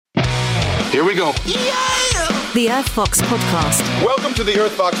Here we go. The Earth Fox Podcast. Welcome to the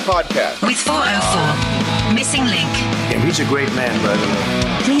Earth Fox Podcast. With 404. Missing Link. Yeah, he's a great man, by the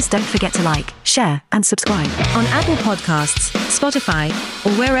way. Please don't forget to like, share, and subscribe on Apple Podcasts, Spotify,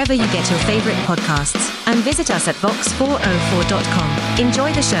 or wherever you get your favorite podcasts. And visit us at vox404.com.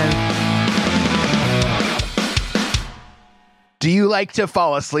 Enjoy the show. Do you like to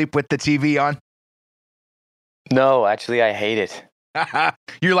fall asleep with the TV on? No, actually, I hate it.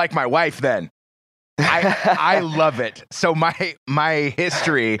 You're like my wife then. I love it. So my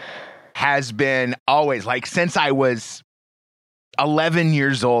history has been always like since I was 11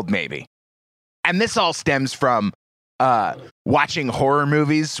 years old, maybe. And this all stems from watching horror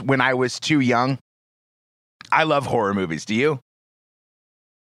movies when I was too young. I love horror movies. Do you?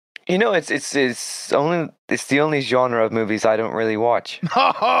 You know, it's the only genre of movies I don't really watch.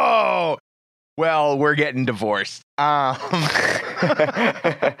 Oh, well, we're getting divorced. No,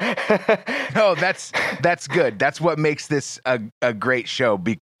 that's good. That's what makes this a great show.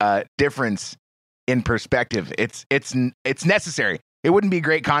 Difference in perspective. It's necessary. It wouldn't be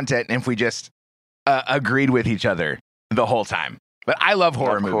great content if we just agreed with each other the whole time. But I love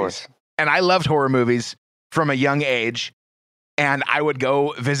horror movies, and I loved horror movies from a young age. And I would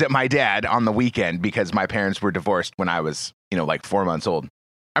go visit my dad on the weekend because my parents were divorced when I was, like 4 months old.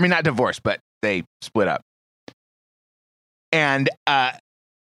 I mean, not divorced, but they split up. And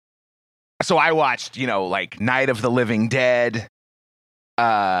so I watched, like Night of the Living Dead,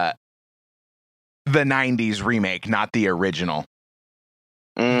 the 90s remake, not the original.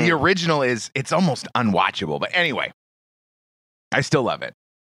 The original it's almost unwatchable. But anyway, I still love it.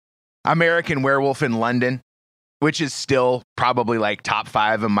 American Werewolf in London, which is still probably like top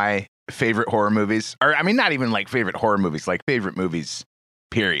 5 of my favorite horror movies. Or, I mean, not even like favorite horror movies, like favorite movies,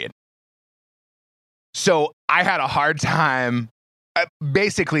 period. So I had a hard time.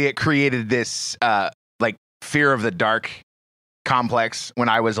 Basically, it created this like fear of the dark complex when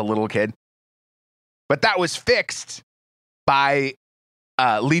I was a little kid. But that was fixed by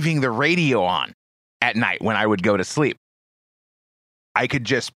leaving the radio on at night when I would go to sleep. I could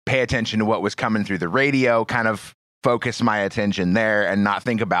just pay attention to what was coming through the radio, kind of focus my attention there and not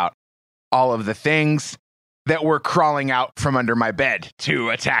think about all of the things that were crawling out from under my bed to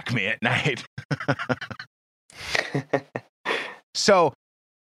attack me at night. So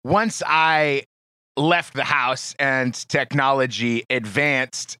once I left the house and technology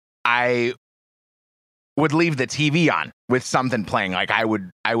advanced, I would leave the TV on with something playing. Like I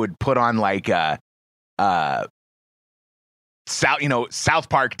would put on like South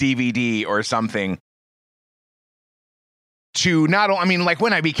Park DVD or something to like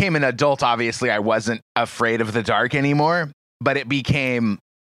when I became an adult, obviously I wasn't afraid of the dark anymore, but it became,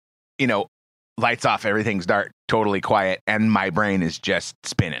 lights off, everything's dark, totally quiet. And my brain is just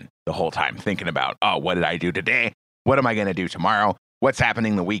spinning the whole time thinking about, oh, what did I do today? What am I going to do tomorrow? What's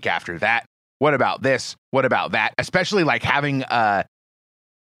happening the week after that? What about this? What about that? Especially like having a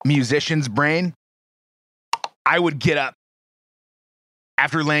musician's brain. I would get up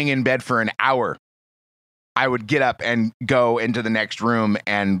after laying in bed for an hour. I would get up and go into the next room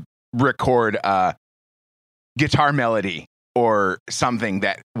and record a guitar melody or something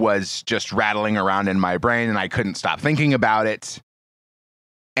that was just rattling around in my brain, and I couldn't stop thinking about it.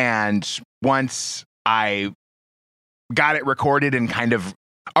 And once I got it recorded and kind of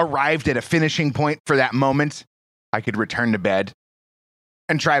arrived at a finishing point for that moment, I could return to bed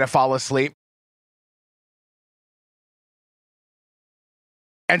and try to fall asleep.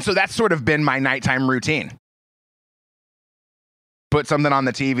 And so that's sort of been my nighttime routine. Put something on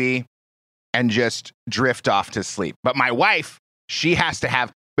the TV and just drift off to sleep. But my wife, she has to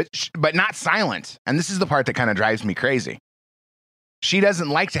have, but not silent. And this is the part that kind of drives me crazy. She doesn't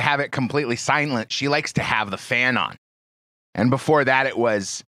like to have it completely silent. She likes to have the fan on. And before that, it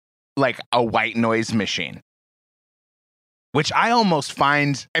was like a white noise machine, which I almost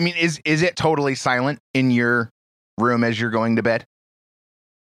find, I mean, is it totally silent in your room as you're going to bed?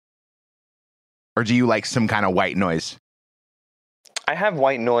 Or do you like some kind of white noise? I have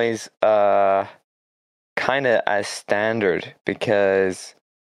white noise kind of as standard because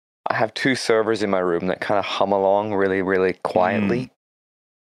I have 2 servers in my room that kind of hum along really, really quietly.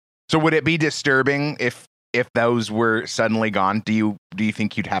 So would it be disturbing if those were suddenly gone? Do you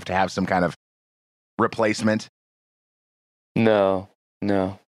think you'd have to have some kind of replacement? No.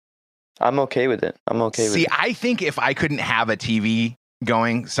 I'm okay with it. See, I think if I couldn't have a TV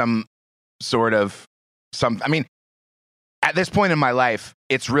going, I mean, at this point in my life,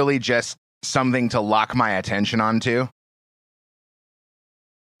 it's really just something to lock my attention onto.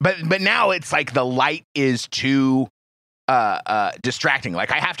 But now it's like the light is too distracting.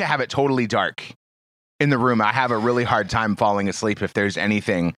 Like I have to have it totally dark in the room. I have a really hard time falling asleep if there's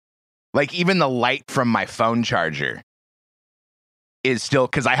anything, like even the light from my phone charger is still,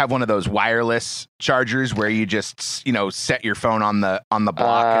 because I have one of those wireless chargers where you just, you know, set your phone on the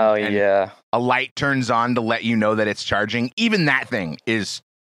block and a light turns on to let you know that it's charging. Even that thing is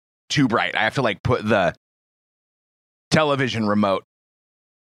too bright. I have to like put the television remote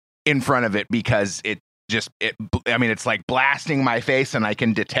in front of it because it's like blasting my face and I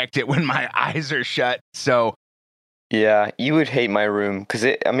can detect it when my eyes are shut. So yeah, you would hate my room because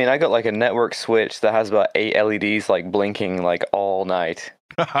I got like a network switch that has about 8 LEDs like blinking like all night.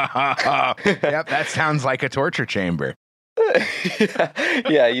 Yep, that sounds like a torture chamber.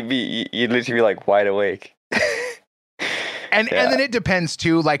 Yeah, you'd literally be like wide awake. And then it depends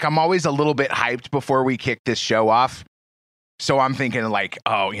too. Like I'm always a little bit hyped before we kick this show off. So I'm thinking like,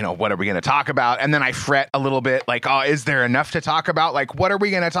 oh, you know, what are we going to talk about? And then I fret a little bit like, oh, is there enough to talk about? Like, what are we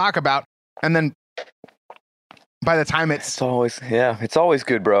going to talk about? And then by the time it's always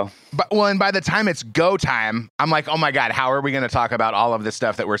good, bro. And by the time it's go time, I'm like, oh my God, how are we going to talk about all of the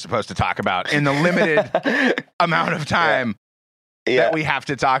stuff that we're supposed to talk about in the limited amount of time that we have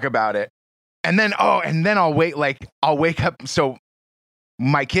to talk about it? And then I'll wake up. So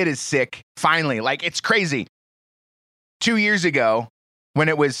my kid is sick finally. Like it's crazy. 2 years ago when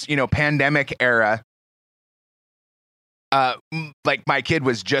it was, you know, pandemic era, like my kid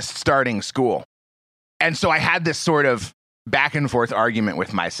was just starting school. And so I had this sort of back and forth argument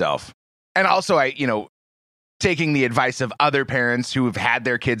with myself. And also taking the advice of other parents who have had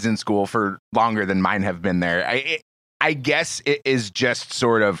their kids in school for longer than mine have been there. I guess it is just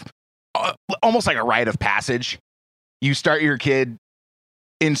sort of almost like a rite of passage. You start your kid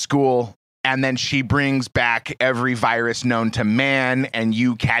in school and then she brings back every virus known to man and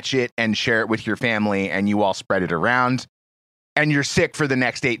you catch it and share it with your family and you all spread it around and you're sick for the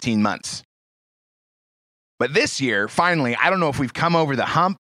next 18 months. But this year, finally, I don't know if we've come over the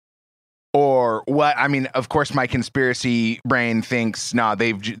hump or what. I mean, of course, my conspiracy brain thinks, no,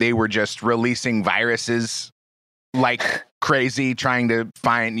 they were just releasing viruses like crazy, trying to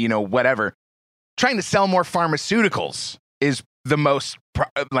find, you know, whatever. Trying to sell more pharmaceuticals is the most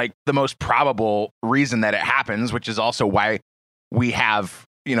probable reason that it happens, which is also why we have,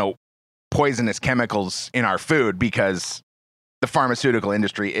 you know, poisonous chemicals in our food, because the pharmaceutical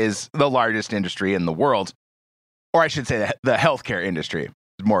industry is the largest industry in the world. Or I should say the healthcare industry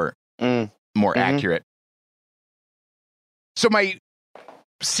is more accurate. So my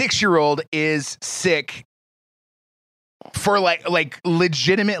 6-year-old is sick for like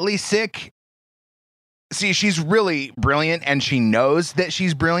legitimately sick. See, she's really brilliant and she knows that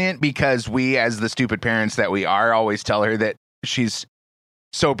she's brilliant because we, as the stupid parents that we are, always tell her that she's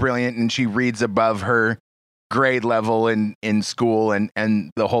so brilliant and she reads above her grade level in school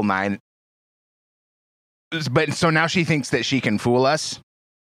and the whole nine. But so now she thinks that she can fool us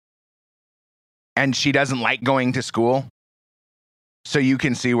and she doesn't like going to school. So you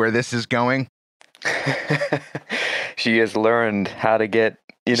can see where this is going. She has learned how to get,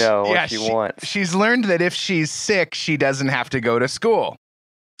 you know, what she wants. She's learned that if she's sick, she doesn't have to go to school.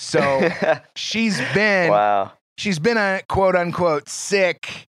 So she's been a quote unquote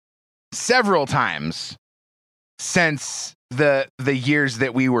sick several times since the years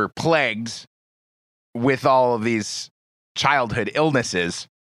that we were plagued with all of these childhood illnesses.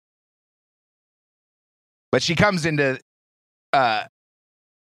 But she comes into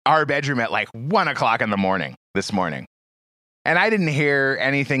our bedroom at like 1 o'clock in the morning this morning. And I didn't hear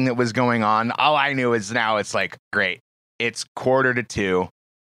anything that was going on. All I knew is now it's like, great, it's 1:45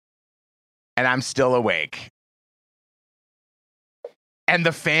 and I'm still awake. And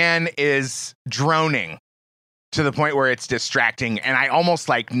the fan is droning to the point where it's distracting. And I almost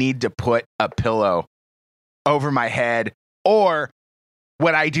like need to put a pillow over my head, or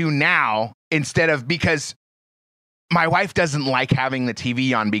what I do now, instead of, because my wife doesn't like having the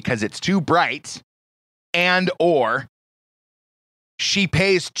TV on because it's too bright, and or she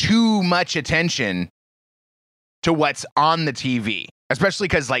pays too much attention to what's on the TV, especially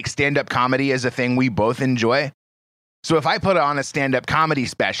because like stand-up comedy is a thing we both enjoy. So if I put on a stand-up comedy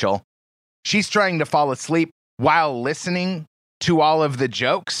special, she's trying to fall asleep while listening to all of the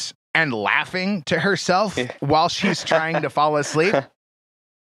jokes and laughing to herself while she's trying to fall asleep.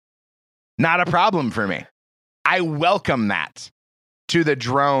 Not a problem for me. I welcome that to the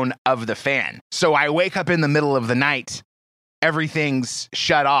drone of the fan. So I wake up in the middle of the night, everything's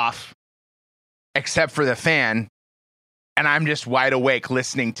shut off except for the fan, and I'm just wide awake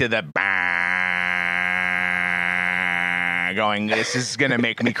listening to the going, this is going to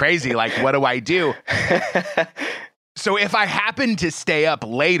make me crazy. Like, what do I do? So if I happen to stay up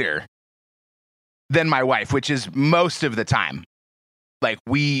later than my wife, which is most of the time, like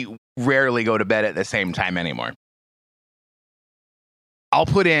we rarely go to bed at the same time anymore, I'll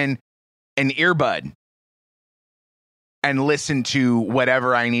put in an earbud and listen to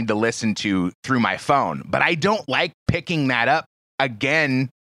whatever I need to listen to through my phone. But I don't like picking that up again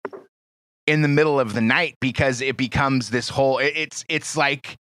in the middle of the night, because it becomes this whole, it's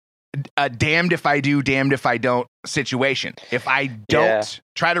like a damned if I do, damned if I don't situation. If I don't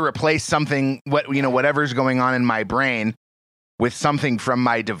try to replace something, whatever's going on in my brain with something from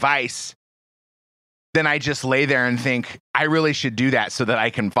my device, then I just lay there and think, I really should do that so that I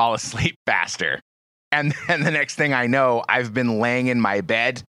can fall asleep faster. And then the next thing I know, I've been laying in my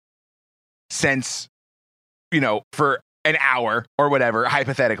bed since, for an hour or whatever,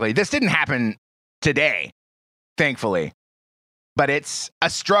 hypothetically. This didn't happen today, thankfully. But it's a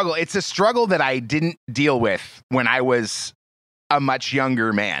struggle. It's a struggle that I didn't deal with when I was a much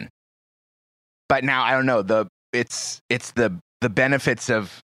younger man. But now, I don't know, it's the benefits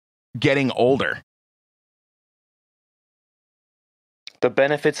of getting older. The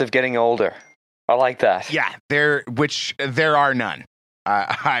benefits of getting older. I like that. Yeah, there are none.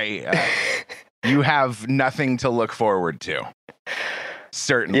 You have nothing to look forward to.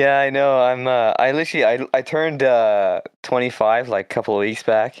 Certainly. Yeah, I know. I turned 25 like a couple of weeks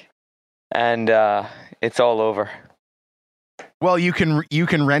back, and it's all over. Well, you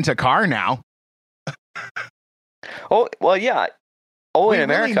can rent a car now. Oh, well, yeah. Oh, in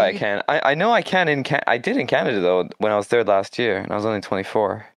America really I can. I know I can I did in Canada though when I was there last year, and I was only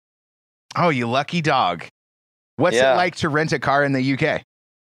 24. Oh, you lucky dog. What's it like to rent a car in the UK?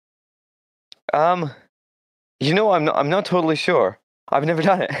 I'm not totally sure. I've never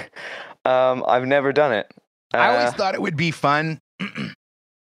done it. I've never done it. I always thought it would be fun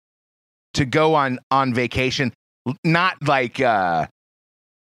to go on vacation, not like because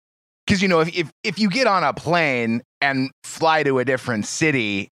if you get on a plane and fly to a different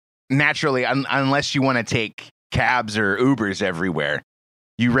city, naturally, unless you want to take cabs or Ubers everywhere,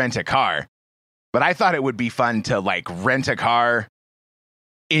 you rent a car. But I thought it would be fun to like rent a car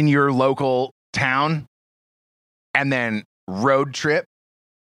in your local town and then road trip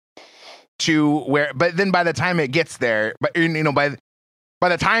to where, but then by the time it gets there, by the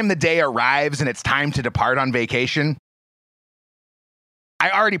time the day arrives and it's time to depart on vacation,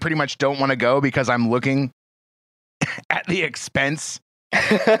 I already pretty much don't want to go because I'm looking at the expense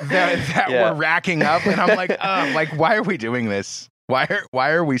that we're racking up, and I'm like, why are we doing this? Why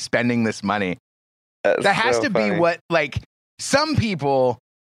are we spending this money? That has to be what, like, some people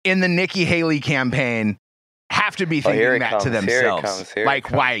in the Nikki Haley campaign have to be thinking that to themselves. Like,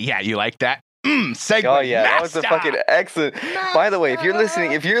 why? Yeah, you like that? Segue. Oh yeah, that was a fucking excellent. By the way, if you're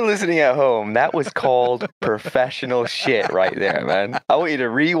listening at home, that was called professional shit right there, man. I want you to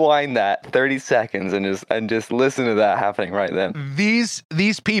rewind that 30 seconds and just listen to that happening right then. These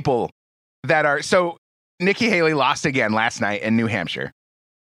people that are so Nikki Haley lost again last night in New Hampshire.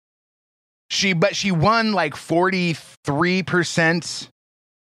 She won like 43%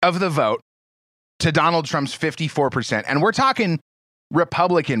 of the vote to Donald Trump's 54%, and we're talking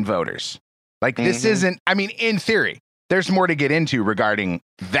Republican voters. Like, this isn't, I mean, in theory, there's more to get into regarding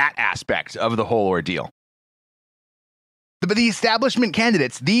that aspect of the whole ordeal. But the establishment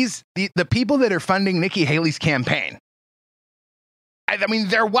candidates, the people that are funding Nikki Haley's campaign, I mean,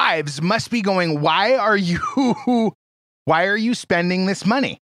 their wives must be going, why are you spending this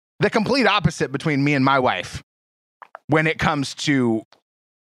money? The complete opposite between me and my wife when it comes to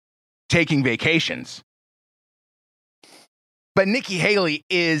taking vacations. But Nikki Haley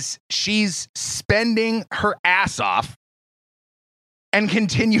she's spending her ass off and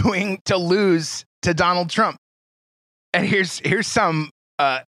continuing to lose to Donald Trump. And here's some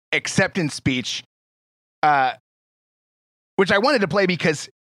acceptance speech, which I wanted to play because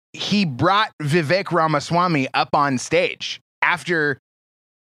he brought Vivek Ramaswamy up on stage after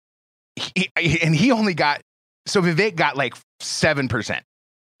he only got, so Vivek got like 7%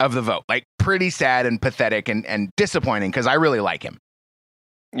 of the vote. Like, pretty sad and pathetic and disappointing because I really like him.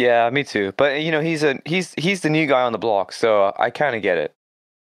 Yeah, me too. But he's the new guy on the block, so I kind of get it.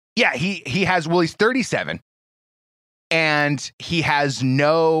 Yeah, he's 37 and he has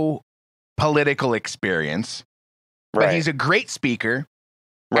no political experience, but he's a great speaker.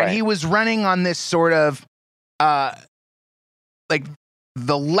 Right. And he was running on this sort of like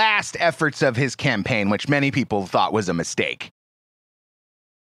the last efforts of his campaign, which many people thought was a mistake,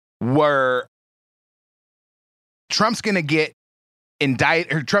 were Trump's going to get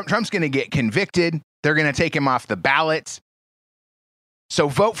indicted, or Trump's going to get convicted. They're going to take him off the ballot. So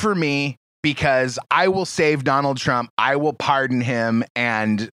vote for me because I will save Donald Trump. I will pardon him.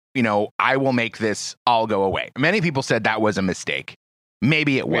 And, I will make this all go away. Many people said that was a mistake.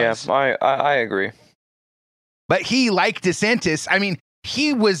 Maybe it was. Yeah, I agree. But he, like DeSantis,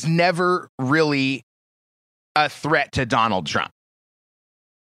 he was never really a threat to Donald Trump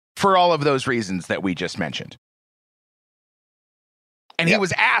for all of those reasons that we just mentioned. And he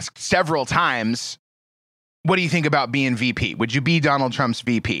was asked several times, what do you think about being VP? Would you be Donald Trump's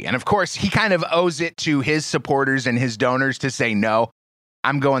VP? And of course, he kind of owes it to his supporters and his donors to say, no,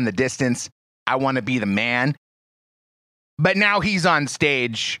 I'm going the distance. I want to be the man. But now he's on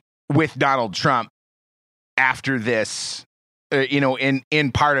stage with Donald Trump after this,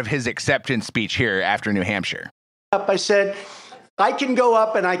 in part of his acceptance speech here after New Hampshire. I said, I can go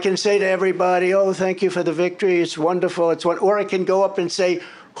up and I can say to everybody, oh, thank you for the victory. It's wonderful. Or I can go up and say,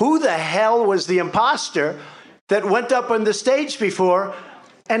 who the hell was the imposter that went up on the stage before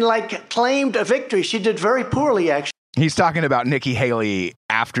and claimed a victory? She did very poorly, actually. He's talking about Nikki Haley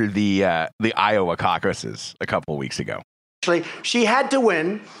after the Iowa caucuses a couple of weeks ago. Actually, she had to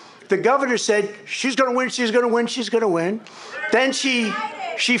win. The governor said, she's going to win, she's going to win, she's going to win. Then she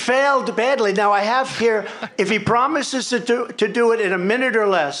failed badly. Now, I have here, if he promises to do it in a minute or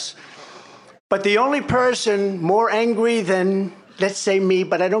less, but the only person more angry than, let's say me,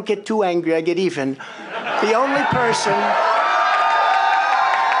 but I don't get too angry, I get even. The only person,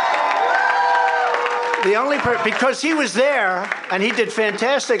 because he was there, and he did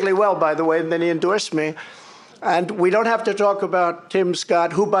fantastically well, by the way, and then he endorsed me. And we don't have to talk about Tim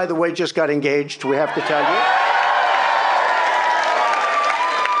Scott, who, by the way, just got engaged, we have to tell you.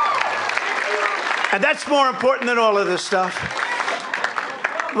 And that's more important than all of this stuff.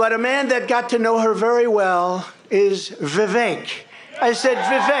 But a man that got to know her very well is Vivek. I said,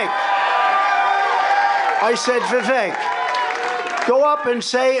 Vivek, go up and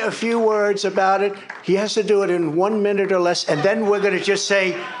say a few words about it. He has to do it in 1 minute or less. And then we're going to just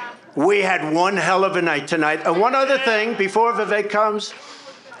say, we had one hell of a night tonight. And one other thing before Vivek comes,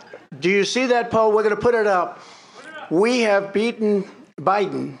 do you see that poll? We're going to put it up. We have beaten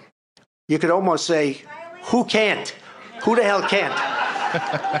Biden. You could almost say, who can't? Who the hell can't?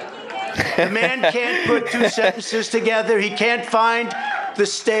 The man can't put two sentences together. He can't find the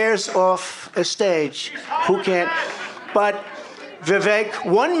stairs off a stage. Who can't? But Vivek,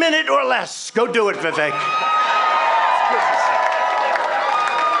 1 minute or less. Go do it, Vivek.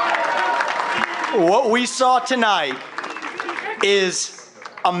 What we saw tonight is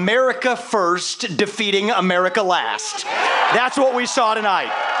America first defeating America last. That's what we saw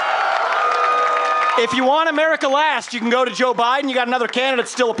tonight. If you want America last, you can go to Joe Biden. You got another candidate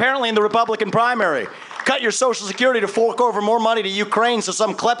still apparently in the Republican primary. Cut your Social Security to fork over more money to Ukraine so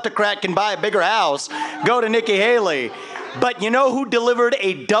some kleptocrat can buy a bigger house. Go to Nikki Haley. But you know who delivered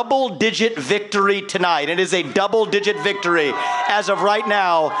a double-digit victory tonight? It is a double-digit victory as of right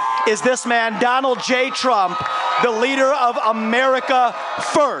now, is this man, Donald J. Trump, the leader of America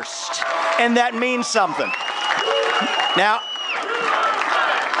First. And that means something. Now,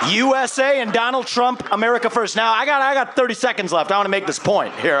 USA and Donald Trump, America First. Now, I got 30 seconds left. I want to make this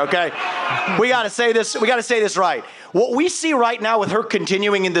point here, okay? We got to say this right. What we see right now with her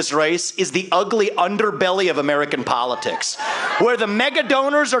continuing in this race is the ugly underbelly of American politics, where the mega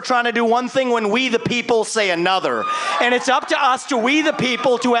donors are trying to do one thing when we the people say another. And it's up to us, we the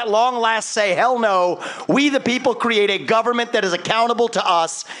people, to at long last say, hell no. We the people create a government that is accountable to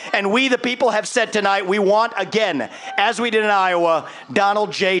us. And we the people have said tonight, we want, again, as we did in Iowa,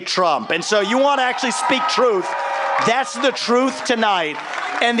 Donald J. Trump. And so you want to actually speak truth. That's the truth tonight.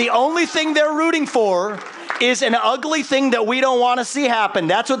 And the only thing they're rooting for is an ugly thing that we don't want to see happen.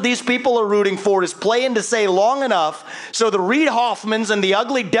 That's what these people are rooting for, is playing to say long enough so the Reid Hoffmans and the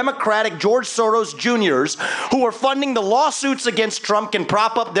ugly Democratic George Soros Jr.'s who are funding the lawsuits against Trump can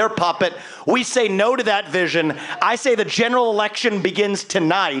prop up their puppet. We say no to that vision. I say the general election begins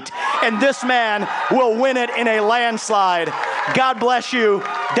tonight, and this man will win it in a landslide. God bless you,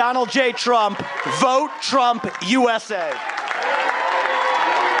 Donald J. Trump. Vote Trump, USA.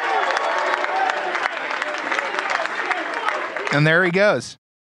 And there he goes.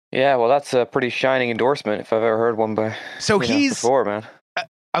 Yeah, well, that's a pretty shining endorsement if I've ever heard one by before, man.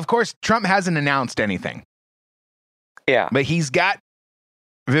 Of course, Trump hasn't announced anything. Yeah. But he's got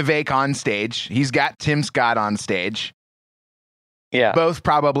Vivek on stage. He's got Tim Scott on stage. Yeah. Both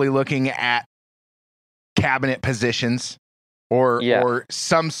probably looking at cabinet positions or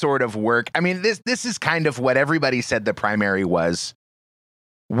some sort of work. I mean, this is kind of what everybody said the primary was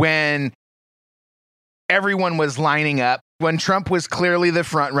when everyone was lining up. When Trump was clearly the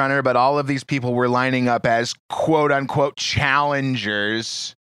front runner, but all of these people were lining up as quote unquote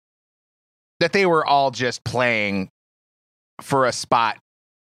challengers. that they were all just playing for a spot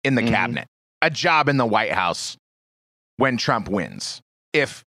in the cabinet, a job in the White House when Trump wins,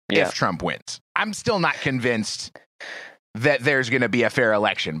 if Trump wins. I'm still not convinced that there's going to be a fair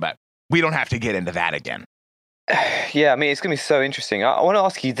election, but we don't have to get into that again. Yeah, I mean, it's going to be so interesting. I want to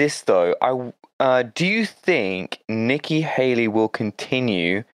ask you this, though. Do you think Nikki Haley will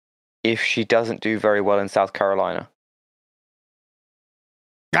continue if she doesn't do very well in South Carolina?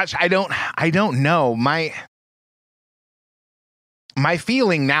 Gosh, I don't know. My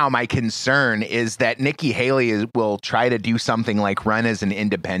feeling now, my concern is that Nikki Haley will try to do something like run as an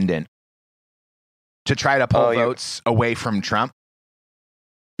independent to try to pull votes away from Trump.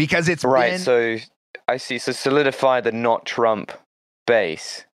 Because it's right. Been, so I see. So solidify the not Trump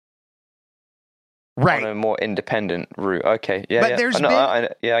base. Right. On a more independent route. Okay. Yeah. But there's been,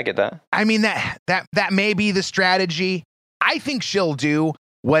 I get that. I mean, that may be the strategy. I think she'll do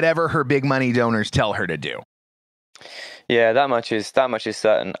whatever her big money donors tell her to do. Yeah, that much is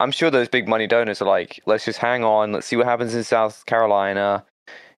certain. I'm sure those big money donors are like, let's just hang on, let's see what happens in South Carolina.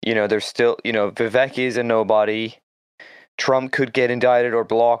 You know, there's still, Vivek is a nobody. Trump could get indicted or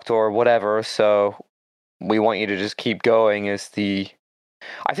blocked or whatever, so we want you to just keep going I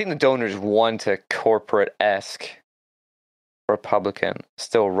think the donors want a corporate-esque Republican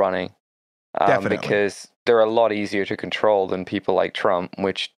still running. Definitely. Because they're a lot easier to control than people like Trump,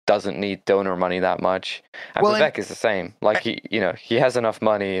 which doesn't need donor money that much. And Vivek is the same. Like he has enough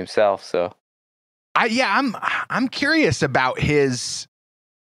money himself. So, I'm curious about his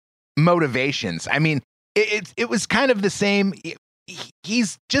motivations. I mean, it was kind of the same.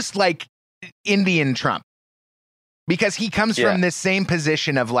 He's just like Indian Trump, because he comes from this same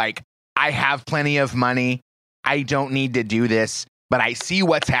position of like, I have plenty of money, I don't need to do this. But I see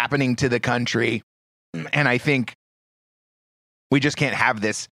what's happening to the country, and I think we just can't have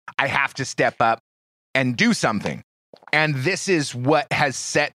this. I have to step up and do something. And this is what has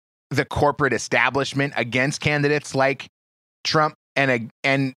set the corporate establishment against candidates like Trump and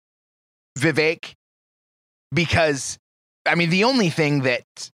Vivek. Because, I mean, the only thing that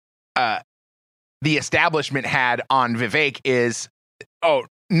the establishment had on Vivek is,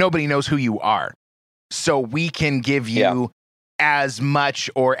 nobody knows who you are. So we can give you as much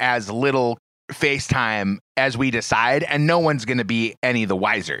or as little FaceTime as we decide, and no one's going to be any the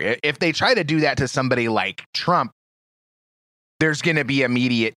wiser. If they try to do that to somebody like Trump, there's going to be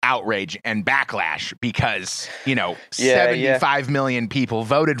immediate outrage and backlash because, 75 million people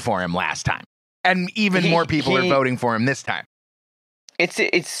voted for him last time, and even more people are voting for him this time.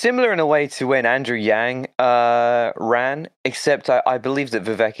 It's similar in a way to when Andrew Yang ran, except I believe that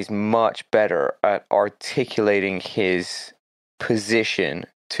Vivek is much better at articulating his position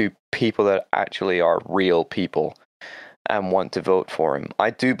to people that actually are real people and want to vote for him.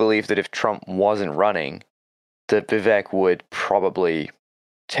 I do believe that if Trump wasn't running, that Vivek would probably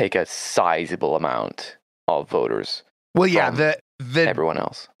take a sizable amount of voters. Well, yeah, the everyone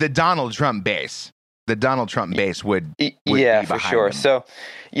else, the Donald Trump base would be for sure. him. So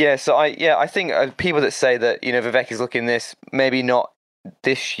I think people that say that Vivek is looking this maybe not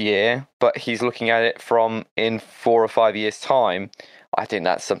this year, but he's looking at it from in 4 or 5 years' time. I think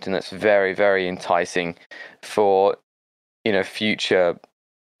that's something that's very, very enticing for future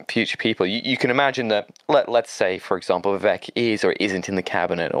people. You can imagine that. Let's say, for example, Vivek is or isn't in the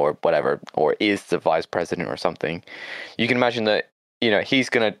cabinet or whatever, or is the vice president or something. You can imagine that he's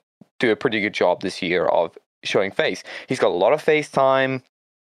going to do a pretty good job this year of showing face. He's got a lot of face time.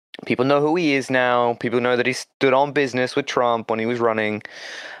 People know who he is now. People know that he stood on business with Trump when he was running.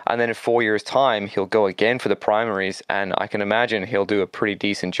 And then in 4 years' time, he'll go again for the primaries. And I can imagine he'll do a pretty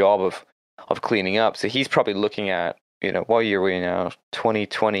decent job of cleaning up. So he's probably looking at, what year are we in now?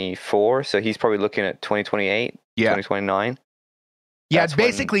 2024. So he's probably looking at 2028, 2029. Yeah, it's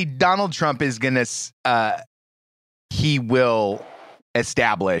basically Donald Trump is going to, he will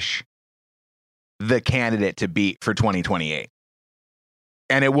establish the candidate to beat for 2028.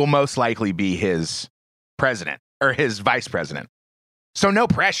 And it will most likely be his president or his vice president. So no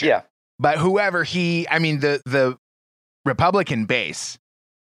pressure. Yeah. But whoever the Republican base,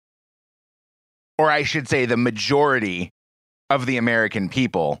 or I should say the majority of the American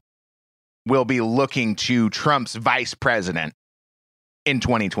people, will be looking to Trump's vice president in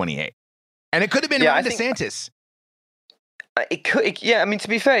 2028. And it could have been Ron DeSantis. It could, to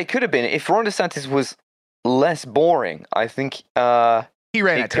be fair, it could have been. If Ron DeSantis was less boring, I think he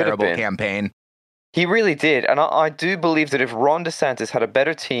ran a terrible campaign. He really did. And I do believe that if Ron DeSantis had a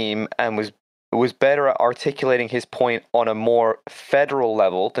better team and was better at articulating his point on a more federal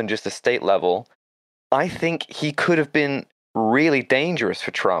level than just a state level, I think he could have been really dangerous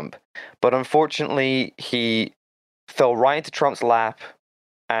for Trump. But unfortunately, he fell right into Trump's lap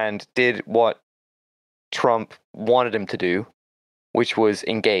and did what Trump wanted him to do, which was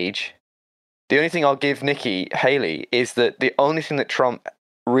engage. The only thing I'll give Nikki Haley is that the only thing that Trump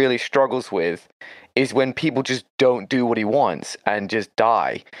really struggles with is when people just don't do what he wants and just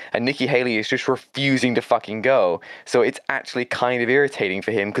die. And Nikki Haley is just refusing to fucking go. So it's actually kind of irritating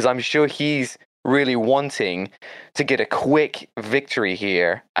for him, because I'm sure he's really wanting to get a quick victory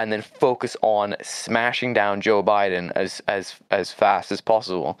here and then focus on smashing down Joe Biden as fast as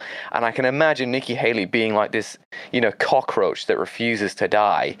possible. And I can imagine Nikki Haley being like this, cockroach that refuses to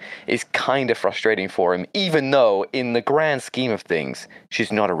die is kind of frustrating for him, even though in the grand scheme of things,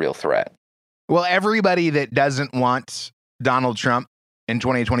 she's not a real threat. Well, everybody that doesn't want Donald Trump in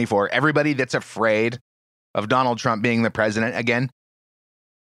 2024, everybody that's afraid of Donald Trump being the president again,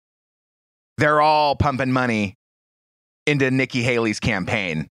 they're all pumping money into Nikki Haley's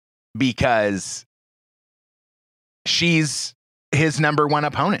campaign because she's his number one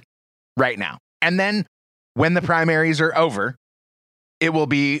opponent right now. And then when the primaries are over, it will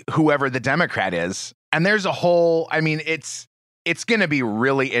be whoever the Democrat is. And there's a whole, it's going to be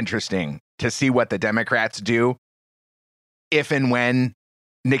really interesting to see what the Democrats do if and when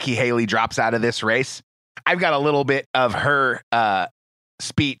Nikki Haley drops out of this race. I've got a little bit of her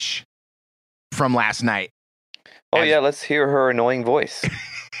speech from last night. Oh, yeah, let's hear her annoying voice.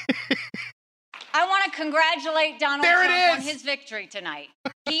 I want to congratulate Donald Trump on his victory tonight.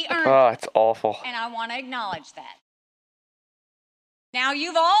 He earned it. It's awful. And I want to acknowledge that. Now,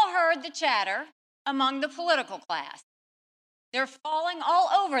 you've all heard the chatter among the political class. They're falling all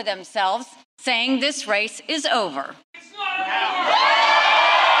over themselves, saying this race is over. It's not over!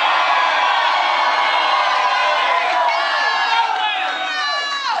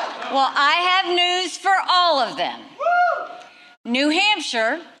 Well, I have news for all of them. New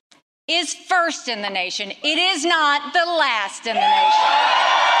Hampshire is first in the nation. It is not the last in the nation.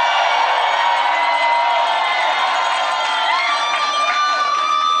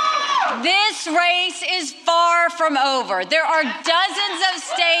 This race is far from over. There are dozens of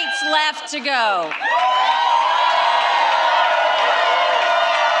states left to go.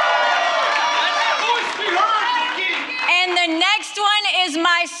 And the next one is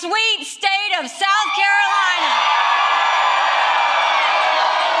my sweet state of South Carolina.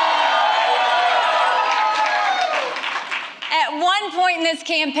 At one point in this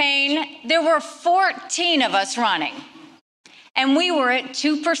campaign, there were 14 of us running, and we were at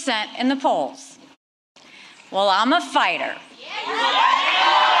 2% in the polls. Well, I'm a fighter.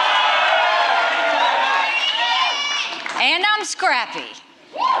 And I'm scrappy.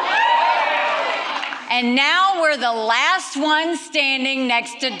 And now we're the last one standing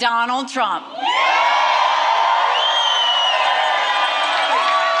next to Donald Trump.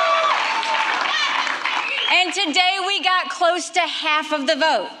 And today we got close to half of the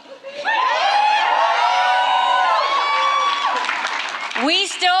vote. We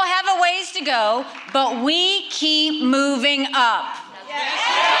still have a ways to go, but we keep moving up.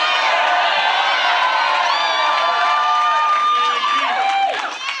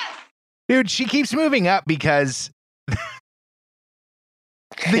 Dude, she keeps moving up because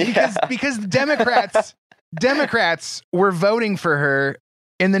because Democrats were voting for her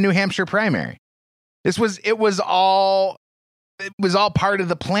in the New Hampshire primary. It was all part of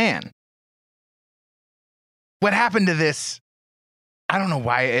the plan. What happened to this? I don't know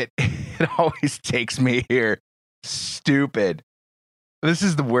why it always takes me here. Stupid. This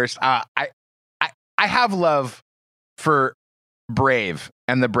is the worst. I have love for Brave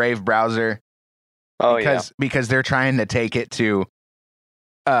and the Brave browser. Oh, because they're trying to take it to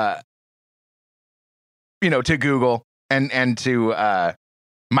to Google and to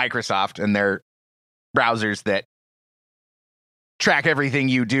Microsoft and their browsers that track everything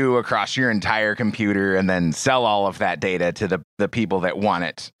you do across your entire computer and then sell all of that data to the people that want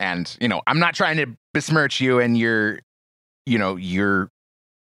it. And, I'm not trying to besmirch you and your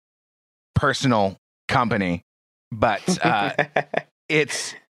personal company, but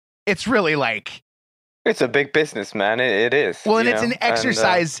it's really like, it's a big business, man. It is. Well, and it's an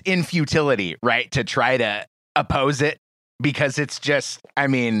exercise in futility, right? To try to oppose it, because it's just,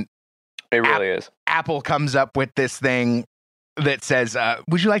 it really is. Apple comes up with this thing that says,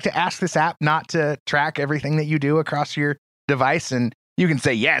 would you like to ask this app not to track everything that you do across your device? And you can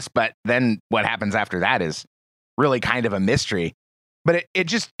say yes, but then what happens after that is really kind of a mystery. But it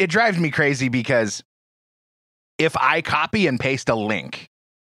drives me crazy, because if I copy and paste a link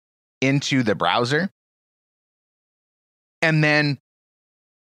into the browser, and then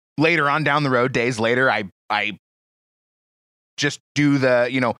later on down the road, days later, I do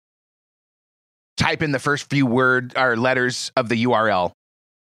the, type in the first few word or letters of the URL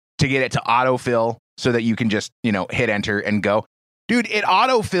to get it to autofill so that you can just, hit enter and go. Dude, it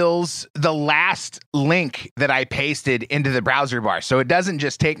autofills the last link that I pasted into the browser bar. So it doesn't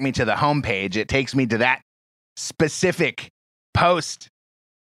just take me to the home page. It takes me to that specific post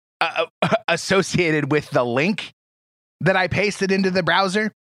associated with the link that I pasted into the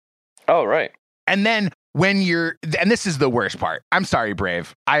browser. Oh, right. And then and this is the worst part. I'm sorry,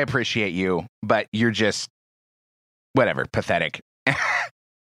 Brave. I appreciate you, but you're just, whatever, pathetic.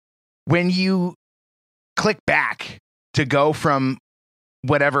 When you click back to go from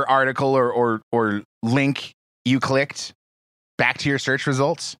whatever article or link you clicked back to your search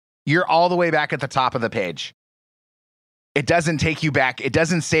results, you're all the way back at the top of the page. It doesn't take you back. It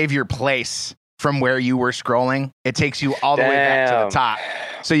doesn't save your place from where you were scrolling. It takes you all the way back to the top.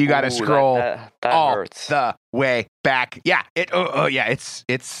 So you got to scroll that all hurts. the way back. Yeah. It's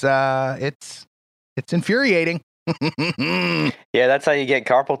infuriating. Yeah, that's how you get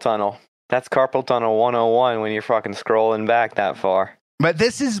carpal tunnel. That's carpal tunnel 101 when you're fucking scrolling back that far. But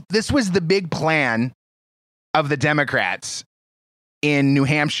this was the big plan of the Democrats in New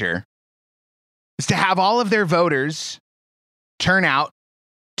Hampshire, is to have all of their voters turn out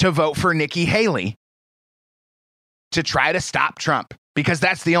to vote for Nikki Haley to try to stop Trump, because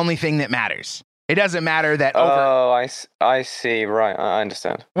that's the only thing that matters. It doesn't matter that I see. Right. I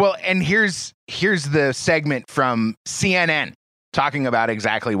understand. Well, and here's the segment from CNN talking about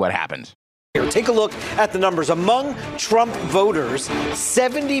exactly what happened. Here, take a look at the numbers. Among Trump voters,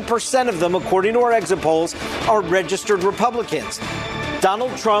 70% of them, according to our exit polls, are registered Republicans.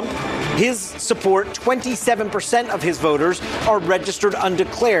 Donald Trump, his support, 27% of his voters are registered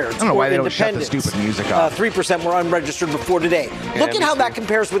undeclared. I don't know why they don't shut the independents. stupid music off. 3% were unregistered before today. Look at how that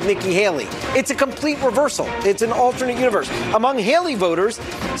compares with Nikki Haley. It's a complete reversal. It's an alternate universe. Among Haley voters,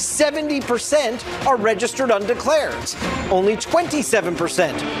 70% are registered undeclared. Only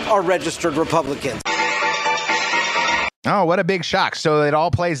 27% are registered Republicans. Oh, what a big shock. So it all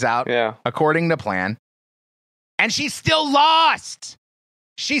plays out according to plan. And she still lost.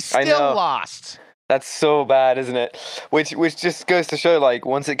 She's still lost. That's so bad, isn't it? Which just goes to show, like,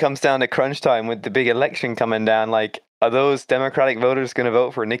 once it comes down to crunch time with the big election coming down, like, are those Democratic voters going to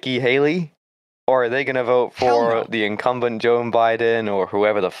vote for Nikki Haley? Or are they going to vote for the incumbent Joe Biden or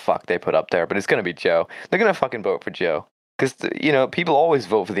whoever the fuck they put up there? But it's going to be Joe. They're going to fucking vote for Joe. Because, people always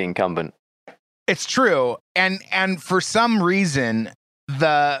vote for the incumbent. It's true. And for some reason,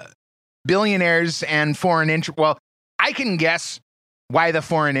 the billionaires and foreign interest, well, I can guess why the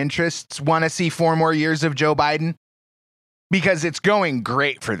foreign interests want to see 4 more years of Joe Biden, because it's going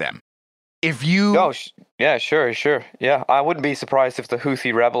great for them. If you... Oh, yeah, sure. Yeah, I wouldn't be surprised if the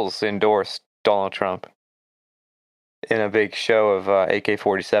Houthi rebels endorsed Donald Trump in a big show of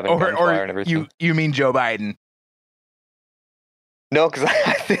AK-47 gunfire and everything. You mean Joe Biden? No, because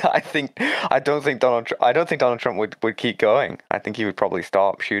I don't think Donald Trump would keep going. I think he would probably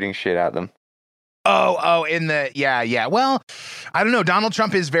stop shooting shit at them. Oh, yeah. Well, I don't know. Donald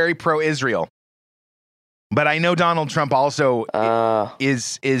Trump is very pro-Israel, but I know Donald Trump also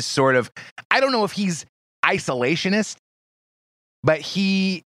is sort of, I don't know if he's isolationist, but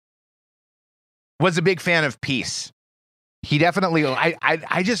he was a big fan of peace. He definitely,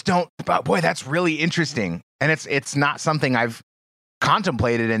 I just don't, but boy, that's really interesting. And it's not something I've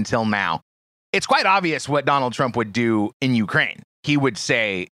contemplated until now. It's quite obvious what Donald Trump would do in Ukraine. He would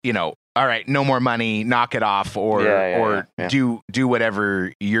say, all right, no more money, knock it off, or do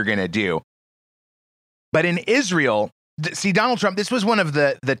whatever you're going to do. But in Israel, see, Donald Trump, this was one of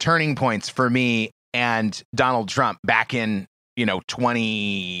the turning points for me and Donald Trump back in,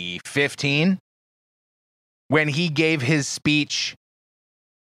 2015, when he gave his speech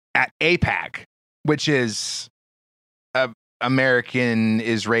at AIPAC, which is American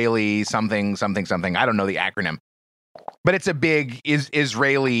Israeli something. I don't know the acronym. But it's a big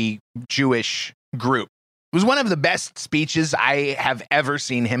Israeli Jewish group. It was one of the best speeches I have ever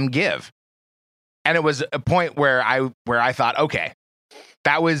seen him give. And it was a point where I thought, okay,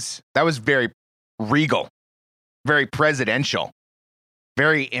 that was very regal, very presidential,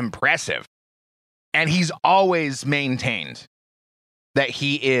 very impressive. And he's always maintained that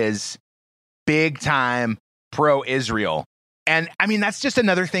he is big time pro-Israel. And I mean, that's just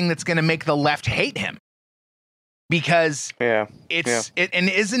another thing that's going to make the left hate him. Because and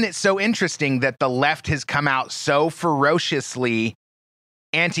isn't it so interesting that the left has come out so ferociously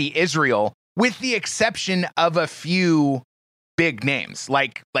anti-Israel, with the exception of a few big names,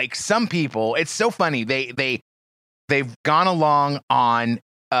 like some people. It's so funny. They've gone along on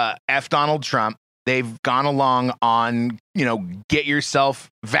F Donald Trump, They've gone along on, get yourself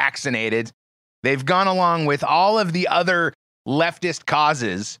vaccinated. They've gone along with all of the other leftist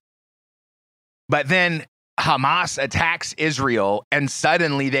causes. But then Hamas attacks Israel, and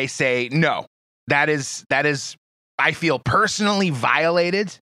suddenly they say, no, that is, I feel personally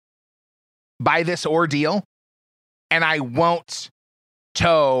violated by this ordeal, and I won't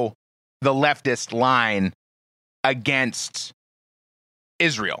toe the leftist line against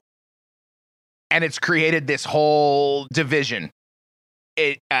Israel. And it's created this whole division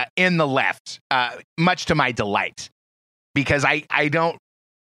in the left, much to my delight, because I don't,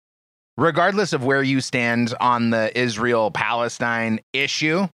 regardless of where you stand on the Israel-Palestine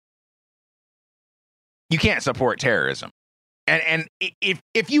issue, you can't support terrorism. And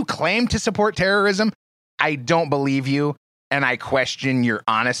if you claim to support terrorism, I don't believe you, and I question your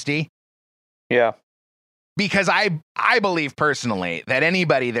honesty. Yeah. Because I believe personally that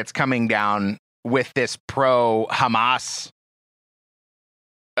anybody that's coming down with this pro-Hamas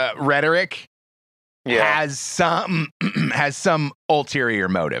rhetoric has some ulterior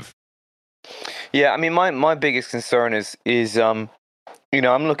motive. Yeah, I mean, my biggest concern is I'm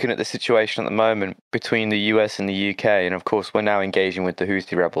looking at the situation at the moment between the US and the UK, and of course we're now engaging with the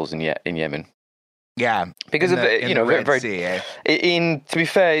Houthi rebels in Yemen. Yeah, because the Red Sea, eh? To be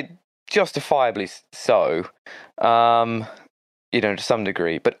fair, justifiably so, to some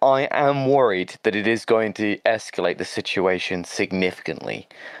degree. But I am worried that it is going to escalate the situation significantly.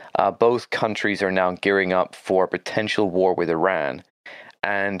 Both countries are now gearing up for a potential war with Iran,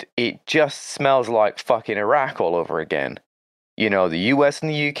 and it just smells like fucking Iraq all over again. The US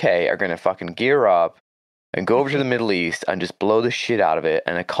and the UK are going to fucking gear up and go over to the Middle East and just blow the shit out of it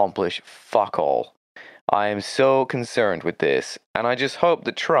and accomplish fuck all. I am so concerned with this, and I just hope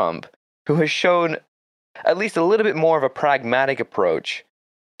that Trump, who has shown at least a little bit more of a pragmatic approach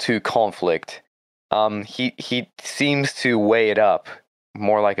to conflict, he seems to weigh it up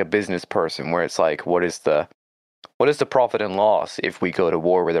more like a business person, where it's like, what is the profit and loss if we go to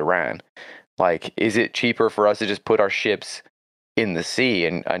war with Iran? Like, is it cheaper for us to just put our ships in the sea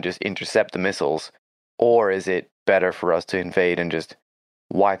and just intercept the missiles, or is it better for us to invade and just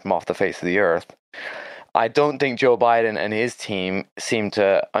wipe them off the face of the earth? I don't think Joe Biden and his team seem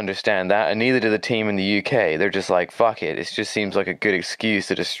to understand that, and neither do the team in the UK. They're just like, fuck it. It just seems like a good excuse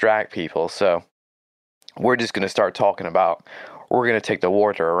to distract people. So we're just going to start talking about, we're going to take the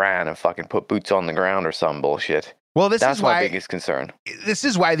war to Iran and fucking put boots on the ground or some bullshit. Well, that's my biggest concern. This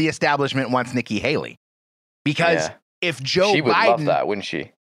is why the establishment wants Nikki Haley. Because if Joe Biden... She would Biden, love that, wouldn't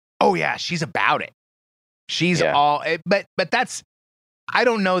she? Oh, yeah. She's about it. She's all... But that's... I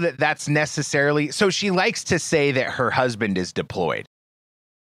don't know that that's necessarily... So she likes to say that her husband is deployed.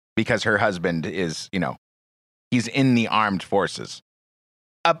 Because her husband is, he's in the armed forces.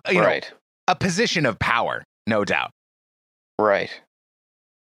 Right. A position of power, no doubt. Right.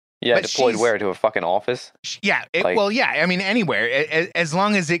 Yeah, but deployed where? To a fucking office? Yeah. I mean, anywhere. As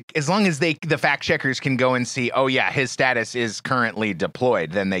long as the fact checkers can go and see, oh yeah, his status is currently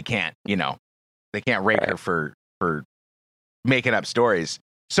deployed, then they can't, they can't rake her for making up stories.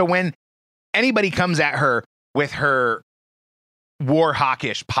 So when anybody comes at her with her war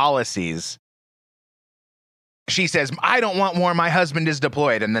hawkish policies, she says, I don't want war, my husband is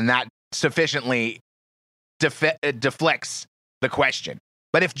deployed. And then that sufficiently deflects the question.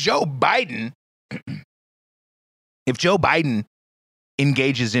 But if Joe Biden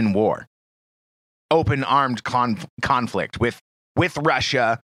engages in war, open armed conflict with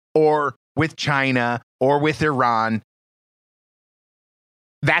Russia or with China or with Iran,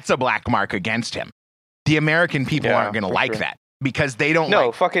 that's a black mark against him. The American people aren't going to like that because they don't.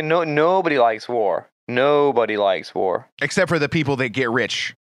 Nobody likes war. Nobody likes war. Except for the people that get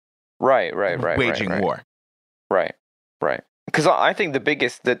rich. Right. Waging war. Right. Because I think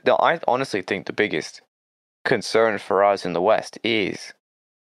I honestly think the biggest concern for us in the West is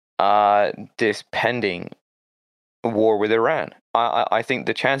this pending war with Iran. I think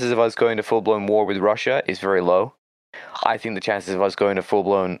the chances of us going to full-blown war with Russia is very low. I think the chances of us going to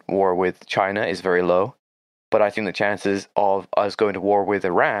full-blown war with China is very low. But I think the chances of us going to war with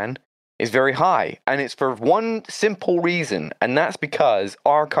Iran is very high. And it's for one simple reason, and that's because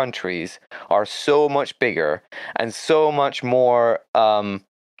our countries are so much bigger and so much more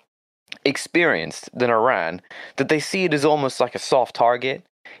experienced than Iran that they see it as almost like a soft target.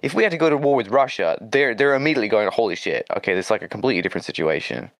 If we had to go to war with Russia, they're immediately going, holy shit, okay, this is like a completely different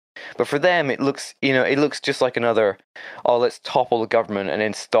situation. But for them, it looks just like another, let's topple the government and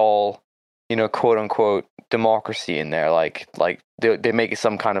install, quote unquote, democracy in there. Like they make it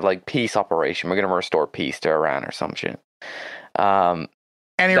some kind of like peace operation. We're going to restore peace to Iran or some shit. And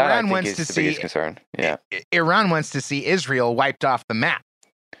And That, I Iran think, wants is to the see biggest concern. Yeah. Iran wants to see Israel wiped off the map.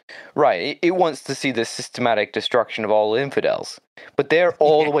 Right. It wants to see the systematic destruction of all infidels. But they're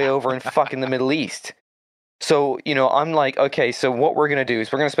all the way over in fucking the Middle East. So, I'm like, okay, so what we're going to do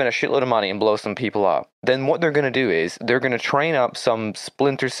is we're going to spend a shitload of money and blow some people up. Then what they're going to do is they're going to train up some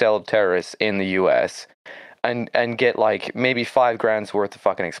splinter cell of terrorists in the US and get like maybe $5,000 worth of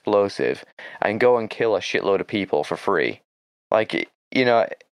fucking explosive and go and kill a shitload of people for free. Like,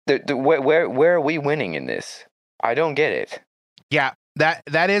 where are we winning in this? I don't get it. Yeah,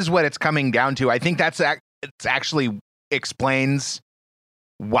 that is what it's coming down to. I think it's actually explains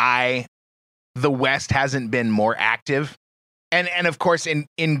why the West hasn't been more active, and of course, in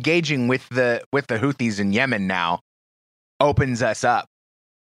engaging with the Houthis in Yemen now opens us up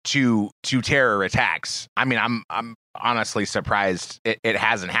to terror attacks. I mean, I'm honestly surprised it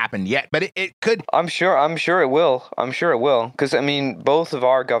hasn't happened yet, but it could. I'm sure it will. Because, I mean, both of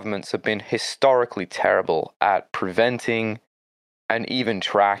our governments have been historically terrible at preventing and even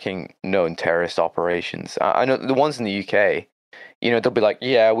tracking known terrorist operations. I know the ones in the UK, they'll be like,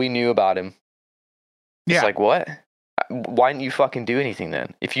 yeah, we knew about him. Yeah. It's like, what? Why didn't you fucking do anything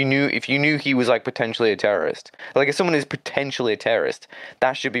then? If you knew he was like potentially a terrorist, like if someone is potentially a terrorist,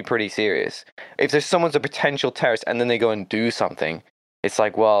 that should be pretty serious. If there's someone's a potential terrorist and then they go and do something, it's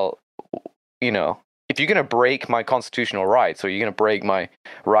like, well, if you're gonna break my constitutional rights or you're gonna break my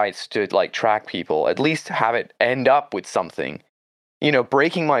rights to like track people, at least have it end up with something.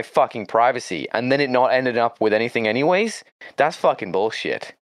 Breaking my fucking privacy and then it not ended up with anything anyways, that's fucking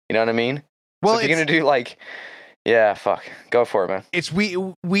bullshit. You know what I mean? Well, so if you're gonna do like, yeah, fuck, go for it, man.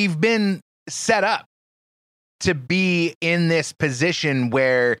 We've been set up to be in this position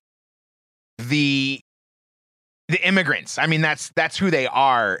where the immigrants, I mean, that's who they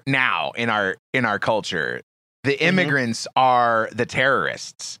are now in our culture. The immigrants are the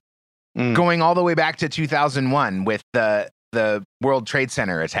terrorists, going all the way back to 2001 with the World Trade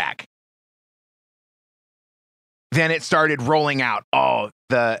Center attack. Then it started rolling out.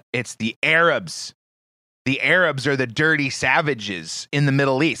 It's the Arabs. The Arabs are the dirty savages in the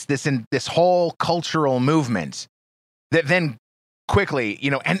Middle East. This whole cultural movement that then quickly,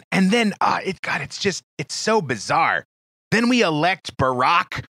 and then it's so bizarre. Then we elect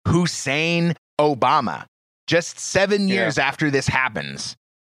Barack Hussein Obama just 7 years after this happens.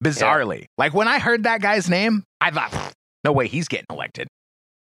 Bizarrely, like when I heard that guy's name, I thought, no way he's getting elected.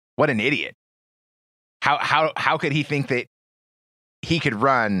 What an idiot. How could he think that he could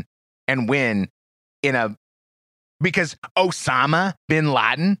run and win because Osama bin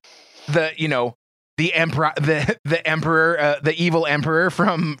Laden, the emperor, the emperor, the evil emperor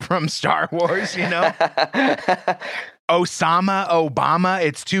from Star Wars, Osama Obama,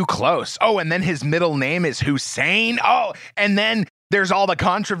 it's too close. Oh, and then his middle name is Hussein. Oh, and then there's all the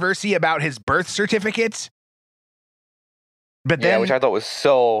controversy about his birth certificates. But then, which I thought was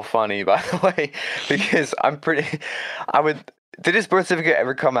so funny, by the way, because did his birth certificate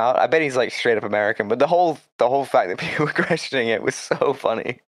ever come out? I bet he's like straight up American, but the whole fact that people were questioning it was so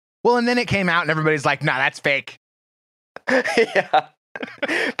funny. Well, and then it came out and everybody's like, nah, that's fake. Yeah.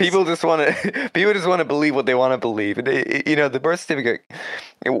 People just want to believe what they want to believe. The birth certificate,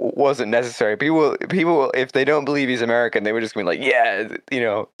 it wasn't necessary. People, if they don't believe he's American, they were just going to be like, yeah,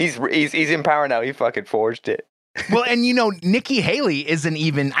 he's in power now. He fucking forged it. Well, and Nikki Haley isn't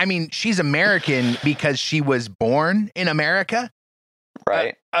even, I mean, she's American because she was born in America.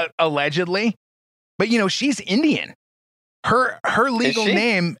 Right. Allegedly. But she's Indian. Her legal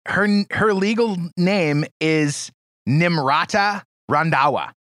name, her legal name is Nimrata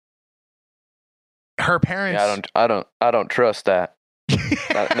Randhawa. Her parents. Yeah, I don't trust that.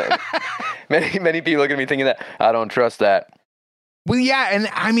 Many people are going to be thinking that. I don't trust that. Well, yeah, and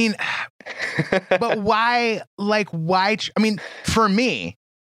I mean, but why? Like, why? I mean, for me,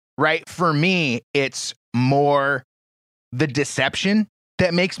 right? For me, it's more the deception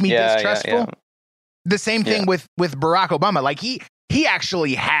that makes me distrustful. Yeah. The same thing with Barack Obama. Like, he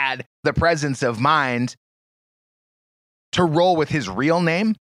actually had the presence of mind to roll with his real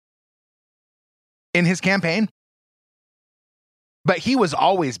name in his campaign, but he was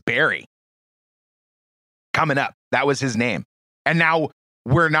always Barry. Coming up, that was his name. And now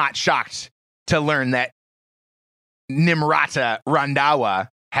we're not shocked to learn that Nimrata Randhawa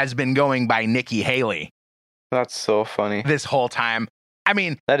has been going by Nikki Haley. That's so funny. This whole time. I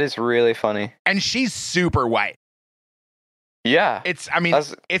mean, that is really funny. And she's super white. Yeah. That's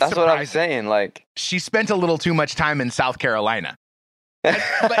what I'm saying. Like, she spent a little too much time in South Carolina.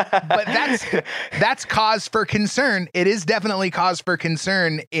 but that's cause for concern. It is definitely cause for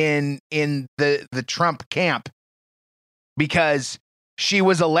concern in the Trump camp. Because She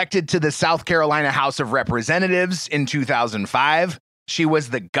was elected to the South Carolina House of Representatives in 2005. She was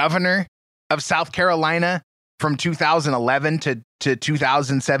the governor of South Carolina from 2011 to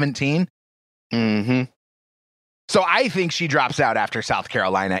 2017. Mm-hmm. So I think she drops out after South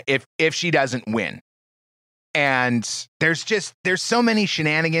Carolina if she doesn't win. And there's so many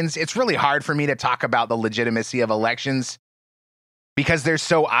shenanigans. It's really hard for me to talk about the legitimacy of elections because there's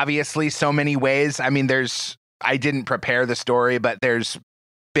so obviously so many ways. I mean, I didn't prepare the story, but there's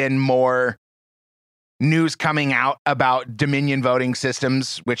been more news coming out about Dominion voting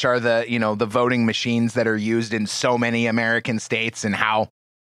systems, which are the voting machines that are used in so many American states, and how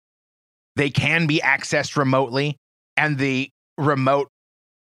they can be accessed remotely, and the remote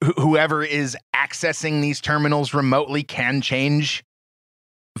whoever is accessing these terminals remotely can change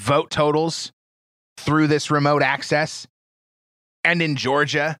vote totals through this remote access. And in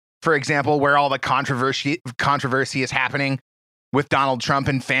Georgia, for example, where all the controversy is happening with Donald Trump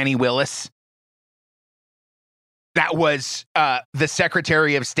and Fani Willis, that was the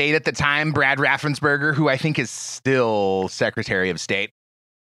Secretary of State at the time, Brad Raffensperger, who I think is still Secretary of State,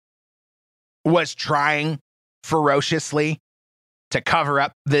 was trying ferociously to cover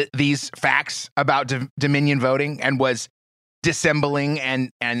up these facts about Dominion voting, and was dissembling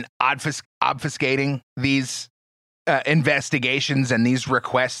and obfuscating these investigations and these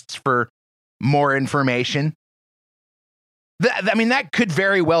requests for more information. I mean, that could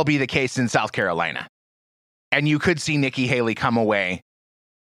very well be the case in South Carolina. And you could see Nikki Haley come away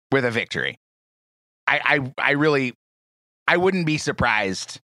with a victory. I wouldn't be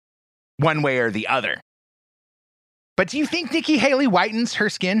surprised one way or the other. But do you think Nikki Haley whitens her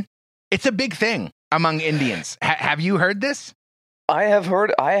skin? It's a big thing among Indians. Have you heard this? I have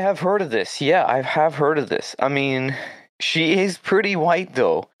heard of this. Yeah, I have heard of this. I mean, she is pretty white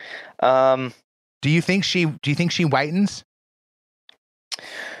though. Do you think she whitens?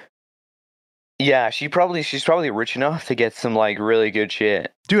 Yeah, she's probably rich enough to get some like really good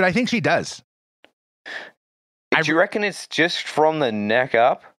shit. Dude, I think she does. Do you reckon it's just from the neck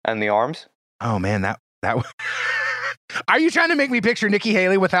up and the arms? Oh man, that Are you trying to make me picture Nikki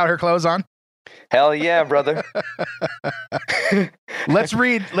Haley without her clothes on? Hell yeah, brother. Let's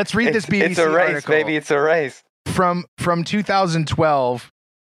read this BBC It's a race, article. baby. It's a race. From 2012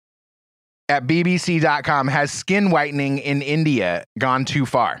 at BBC.com. Has skin whitening in India gone too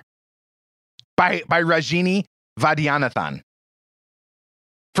far? By Rajini Vaidyanathan.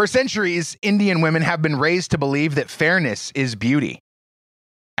 For centuries, Indian women have been raised to believe that fairness is beauty.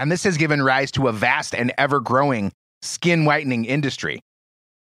 And this has given rise to a vast and ever-growing skin whitening industry,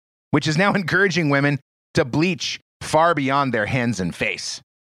 which is now encouraging women to bleach far beyond their hands and face.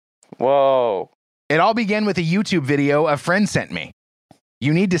 Whoa. It all began with a YouTube video a friend sent me.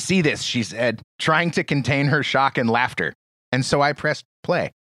 You need to see this, she said, trying to contain her shock and laughter. And so I pressed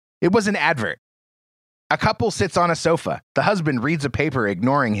play. It was an advert. A couple sits on a sofa. The husband reads a paper,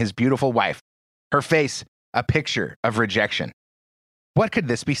 ignoring his beautiful wife. Her face, a picture of rejection. What could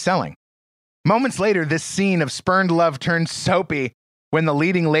this be selling? Moments later, this scene of spurned love turned soapy when the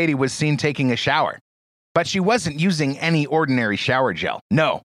leading lady was seen taking a shower. But she wasn't using any ordinary shower gel.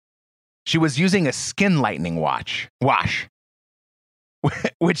 No. She was using a skin lightening wash,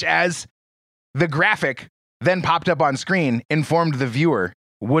 which, as the graphic then popped up on screen, informed the viewer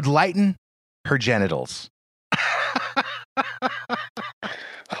would lighten her genitals.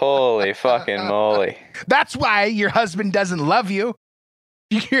 Holy fucking moly. That's why your husband doesn't love you.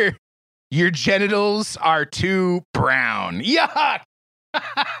 Your genitals are too brown. Yuck!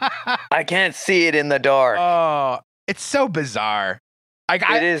 I can't see it in the dark. Oh, it's so bizarre.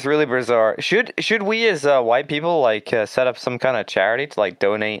 It is really bizarre. Should we as white people set up some kind of charity to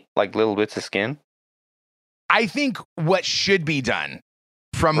donate little bits of skin? I think what should be done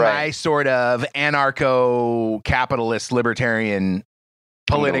from my sort of anarcho-capitalist libertarian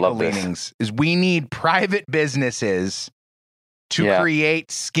political leanings is we need private businesses to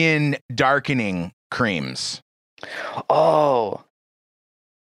create skin darkening creams. Oh.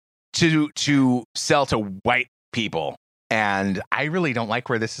 To sell to white people. And I really don't like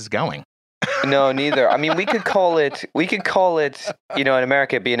where this is going. No, neither. I mean, we could call it, in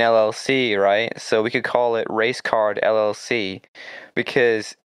America it'd be an LLC, right? So we could call it Race Card LLC,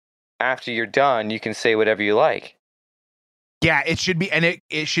 because after you're done, you can say whatever you like. Yeah, it should be, and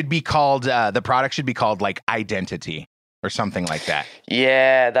it should be called, the product should be called Identity or something like that.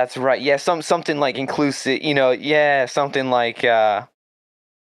 Yeah, that's right. Yeah, something inclusive, something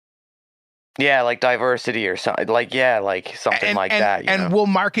diversity or something something like that. And we'll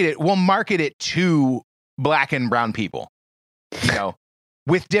market it to black and brown people,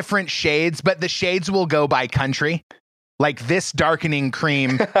 with different shades, but the shades will go by country. Like this darkening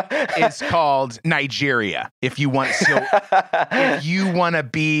cream is called Nigeria. If you want to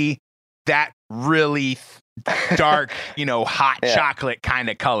be that really dark, hot chocolate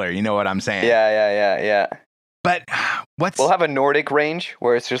kind of color, you know what I'm saying? Yeah. But we'll have a Nordic range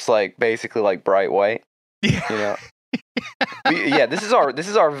where it's just like basically like bright white. Yeah. This is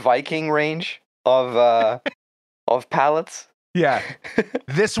our Viking range of palettes. Yeah.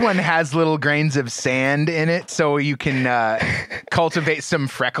 This one has little grains of sand in it, so you can cultivate some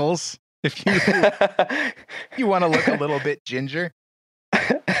freckles if you want to look a little bit ginger.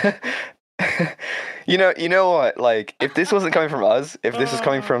 You know what? Like, if this wasn't coming from us, if this was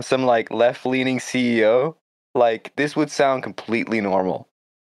coming from some like left-leaning CEO, like this would sound completely normal.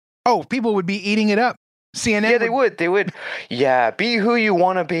 Oh, people would be eating it up. CNN. Yeah, they would. Yeah, be who you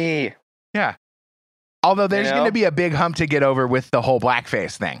want to be. Yeah. Although there's going to be a big hump to get over with the whole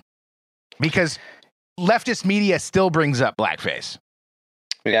blackface thing, because leftist media still brings up blackface.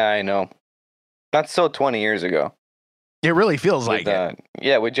 Yeah, I know. That's so 20 years ago. It really feels like it.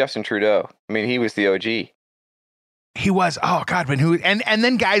 Yeah, with Justin Trudeau. I mean, he was the OG. He was. Oh God, and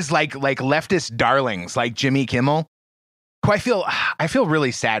then guys like leftist darlings like Jimmy Kimmel. Who I feel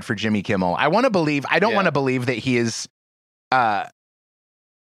really sad for Jimmy Kimmel. I don't want to believe that he is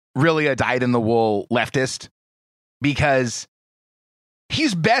really a dyed-in-the-wool leftist, because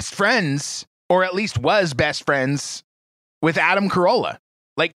he's best friends, or at least was best friends, with Adam Carolla.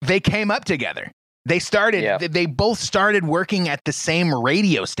 Like, they came up together. They both started working at the same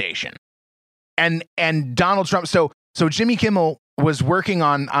radio station. And Donald Trump, so Jimmy Kimmel was working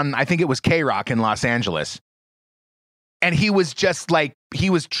on I think it was K-Rock in Los Angeles. And he was just like,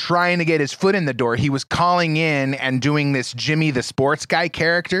 he was trying to get his foot in the door. He was calling in and doing this Jimmy the Sports Guy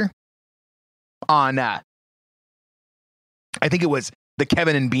character on, I think it was the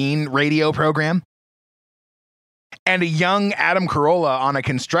Kevin and Bean radio program. And a young Adam Carolla on a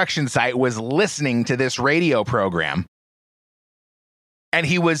construction site was listening to this radio program. And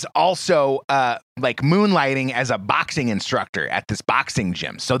he was also like moonlighting as a boxing instructor at this boxing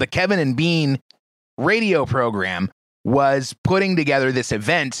gym. So the Kevin and Bean radio program was putting together this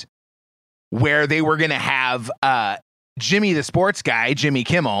event where they were going to have Jimmy the Sports Guy, Jimmy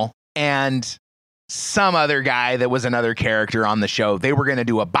Kimmel, and some other guy that was another character on the show. They were going to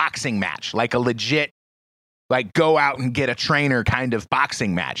do a boxing match, like a legit, like go out and get a trainer kind of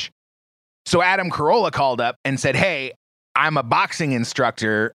boxing match. So Adam Carolla called up and said, "Hey, I'm a boxing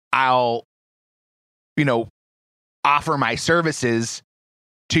instructor. I'll, offer my services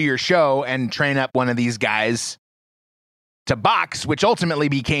to your show and train up one of these guys to box," which ultimately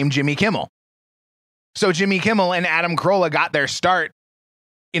became Jimmy Kimmel. So Jimmy Kimmel and Adam Carolla got their start,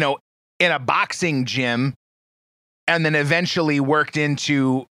 in a boxing gym, and then eventually worked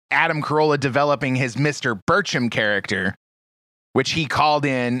into Adam Carolla developing his Mr. Burcham character, which he called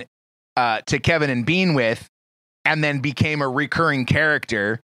in to Kevin and Bean with, and then became a recurring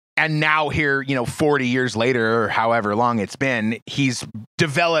character. And now here, 40 years later, or however long it's been, he's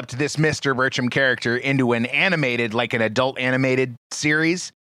developed this Mr. Burcham character into an adult animated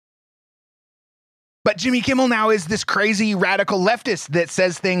series. But Jimmy Kimmel now is this crazy radical leftist that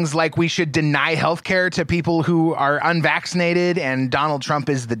says things like we should deny healthcare to people who are unvaccinated, and Donald Trump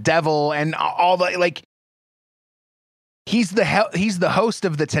is the devil, and all the, like, he's the host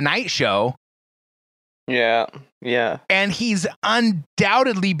of The Tonight Show. Yeah. And he's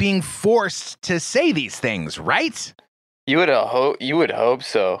undoubtedly being forced to say these things, right? You would hope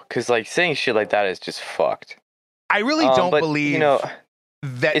so, because like saying shit like that is just fucked. I really don't believe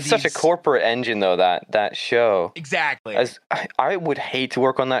that it's such a corporate engine, though, that show. Exactly. As I would hate to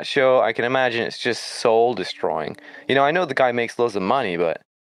work on that show. I can imagine it's just soul destroying. I know the guy makes loads of money, but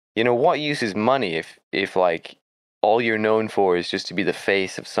what use is money if like all you're known for is just to be the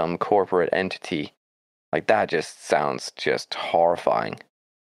face of some corporate entity? Like, that just sounds just horrifying.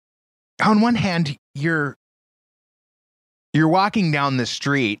 On one hand, you're walking down the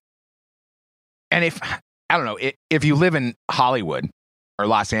street, and if you live in Hollywood or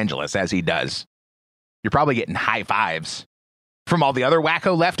Los Angeles, as he does, you're probably getting high fives from all the other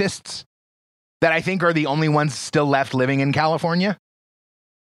wacko leftists that I think are the only ones still left living in California.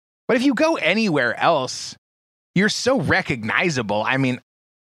 But if you go anywhere else, you're so recognizable. I mean,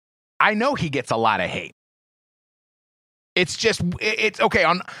 I know he gets a lot of hate. It's okay.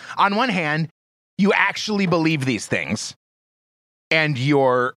 On one hand, you actually believe these things and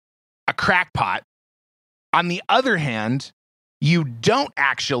you're a crackpot. On the other hand, you don't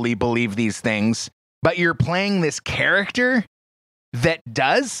actually believe these things, but you're playing this character that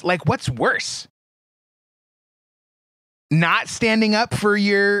does. Like, what's worse? Not standing up for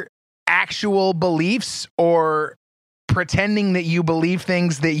your actual beliefs, or pretending that you believe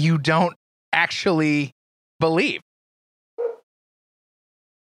things that you don't actually believe.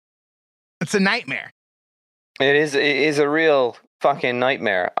 It's a nightmare. It is a real fucking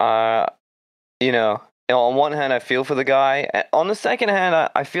nightmare. You know, on one hand, I feel for the guy. On the second hand,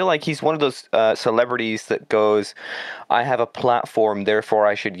 I feel like he's one of those celebrities that goes, I have a platform, therefore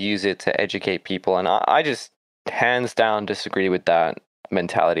I should use it to educate people. And I just hands down disagree with that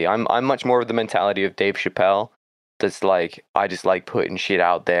mentality. I'm much more of the mentality of Dave Chappelle. That's like, I just like putting shit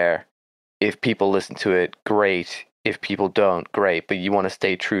out there. If people listen to it, great. If people don't, great. But you want to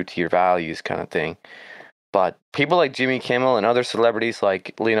stay true to your values, kind of thing. But people like Jimmy Kimmel and other celebrities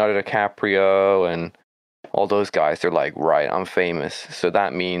like Leonardo DiCaprio and all those guys, they're like, right, I'm famous. So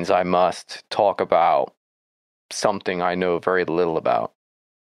that means I must talk about something I know very little about.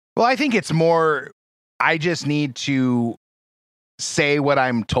 Well, I think it's more, I just need to say what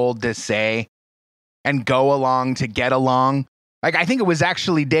I'm told to say and go along to get along. Like, I think it was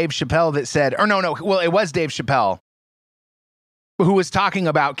actually Dave Chappelle that said, or no, well, it was Dave Chappelle who was talking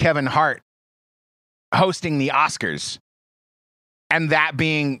about Kevin Hart hosting the Oscars and that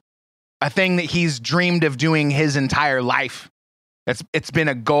being a thing that he's dreamed of doing his entire life. It's been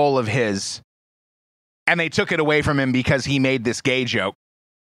a goal of his. And they took it away from him because he made this gay joke.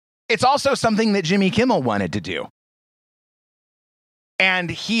 It's also something that Jimmy Kimmel wanted to do.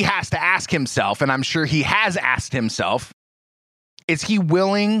 And he has to ask himself, and I'm sure he has asked himself, is he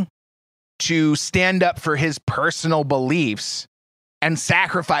willing to stand up for his personal beliefs and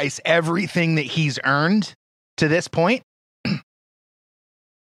sacrifice everything that he's earned to this point?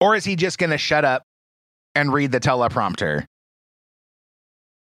 Or is he just going to shut up and read the teleprompter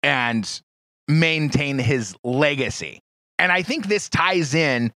and maintain his legacy? And I think this ties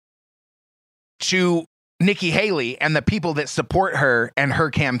in to Nikki Haley and the people that support her and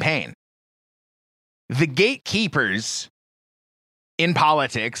her campaign. The gatekeepers in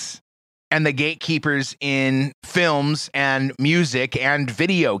politics and the gatekeepers in films and music and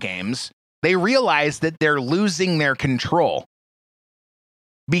video games, they realize that they're losing their control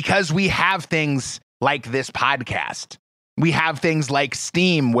because we have things like this podcast. We have things like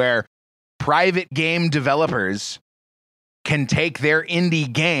Steam, where private game developers can take their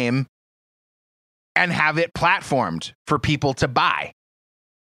indie game and have it platformed for people to buy,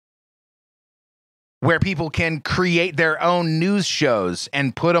 where people can create their own news shows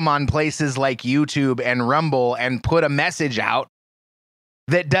and put them on places like YouTube and Rumble and put a message out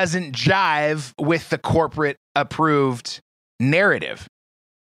that doesn't jive with the corporate approved narrative.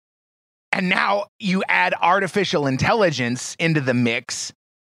 And now you add artificial intelligence into the mix,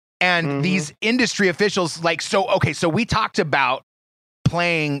 and these industry officials, like, so we talked about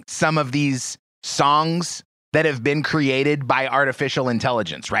playing some of these songs that have been created by artificial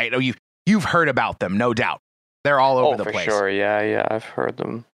intelligence, right? Oh, you've heard about them, no doubt. They're all over the place. For sure. Yeah, I've heard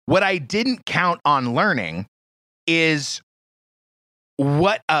them. What I didn't count on learning is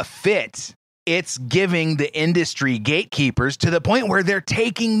what a fit it's giving the industry gatekeepers to the point where they're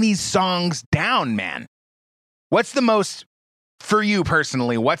taking these songs down, man. What's the most, for you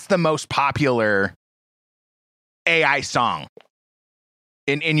personally, what's the most popular AI song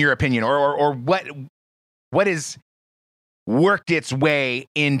in your opinion? Or what has worked its way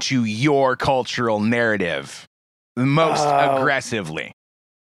into your cultural narrative most aggressively?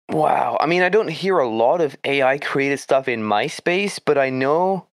 Wow. I mean, I don't hear a lot of AI created stuff in my space, but I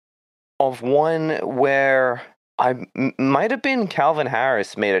know of one where might have been Calvin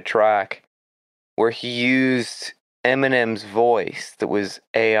Harris made a track where he used Eminem's voice that was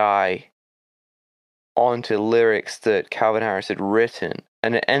AI onto lyrics that Calvin Harris had written,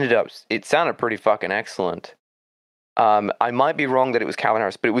 and it sounded pretty fucking excellent. I might be wrong that it was Calvin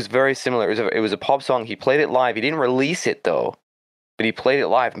Harris, but it was very similar. It was a pop song. He played it live. He didn't release it though, but he played it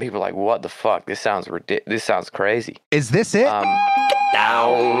live, and people were like, "What the fuck? This sounds This sounds crazy." Is this it?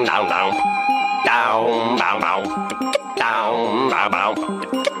 Down, down, down, down, down, down, down, down,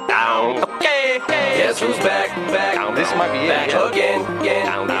 down. Okay, guess who's back? This might be it. Back again.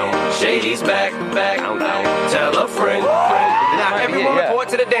 Down, down. Shady's back. Down, down. Tell a friend. Now everyone report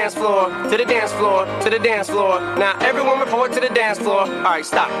to the dance floor. To the dance floor. To the dance floor. Now everyone report to the dance floor. All right,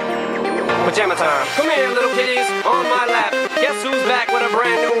 stop. Pajama time. Come here, little kitties, on my lap. Guess who's back with a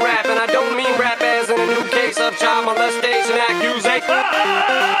brand new rap? And I don't mean rap as in a new case of child molestation accusation.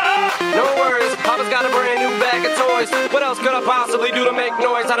 No worries, Papa's got a brand new bag of toys. What else could I possibly do to make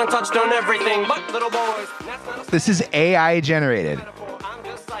noise? I done touched on everything but little boys. This is AI generated.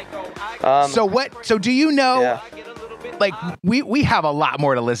 So do you know? Yeah. Like, we have a lot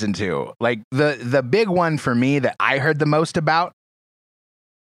more to listen to. Like, the big one for me that I heard the most about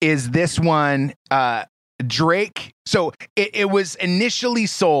is this one, Drake. So it was initially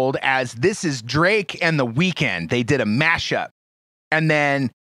sold as this is Drake and The Weeknd. They did a mashup. And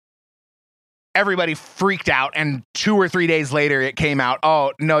then everybody freaked out. And 2 or 3 days later, it came out.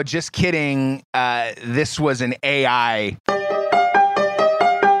 Oh, no, just kidding. This was an AI.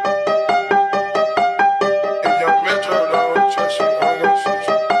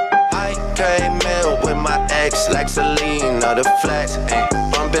 I came in with my ex like Celine or the flex.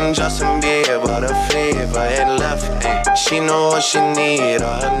 Bumping Justin Bieber, the fever and left. She know what she need,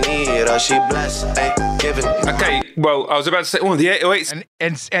 or she blessed. Okay, well, I was about to say, the 808s.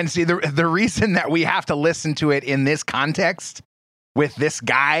 And see, the reason that we have to listen to it in this context with this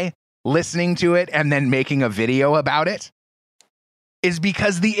guy listening to it and then making a video about it is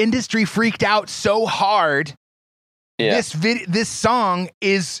because the industry freaked out so hard. Yeah. This song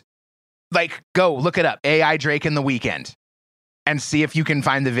is like, go look it up, AI Drake and The Weeknd, and see if you can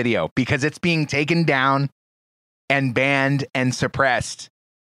find the video, because it's being taken down and banned and suppressed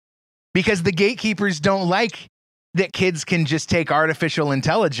because the gatekeepers don't like that kids can just take artificial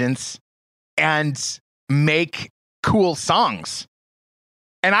intelligence and make cool songs.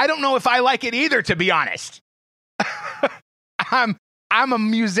 And I don't know if I like it either, to be honest. I'm a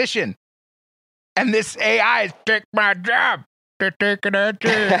musician, and this AI is take my job. They're taking our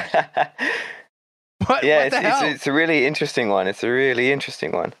job. What the hell? It's a really interesting one. It's a really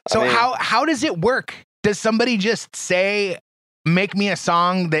interesting one. So how does it work? Does somebody just say, make me a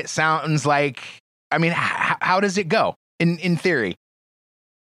song that sounds like, I mean, how does it go in theory?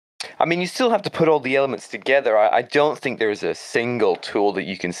 I mean, you still have to put all the elements together. I don't think there's a single tool that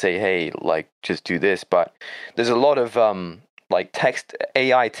you can say, hey, like, just do this. But there's a lot of like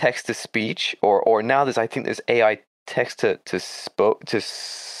AI text to speech, or now I think there's AI text to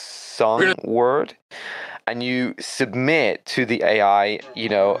song word, and you submit to the AI,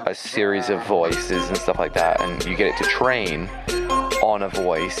 a series of voices and stuff like that, and you get it to train on a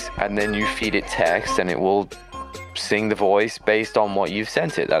voice, and then you feed it text, and it will sing the voice based on what you've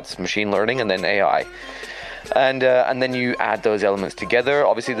sent it. That's machine learning, and then AI. And then you add those elements together.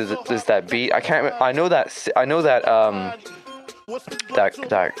 Obviously, there's that beat. I know that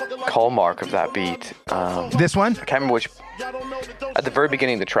call mark of that beat. This one? I can't remember which. At the very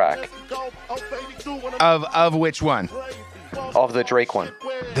beginning of the track. Of which one? Of the Drake one.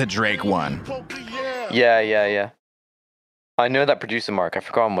 The Drake one. Yeah. I know that producer mark. I've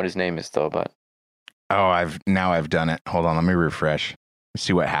forgotten what his name is though, but. Oh, I've done it. Hold on, let me refresh. Let's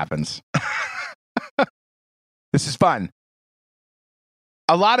see what happens. This is fun.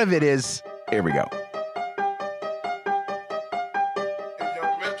 A lot of it is. Here we go.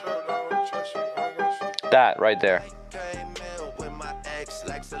 That right there.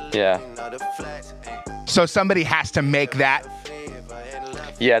 Yeah. So somebody has to make that.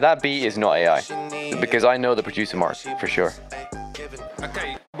 Yeah, that beat is not AI, because I know the producer mark for sure.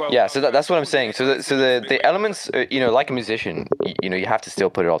 Okay. Well, yeah, so that's what I'm saying. So the elements, like a musician, you have to still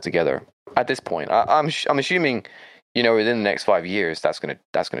put it all together. At this point, I'm assuming, within the next 5 years, that's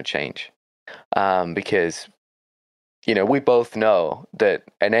gonna change, because. We both know that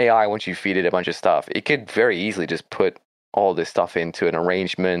an AI, once you feed it a bunch of stuff, it could very easily just put all this stuff into an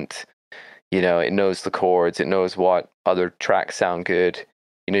arrangement. It knows the chords, it knows what other tracks sound good.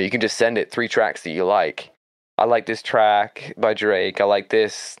 You can just send it 3 tracks that you like. I like this track by Drake. I like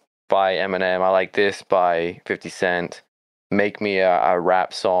this by Eminem. I like this by 50 Cent. Make me a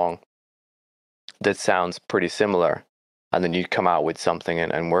rap song that sounds pretty similar. And then you come out with something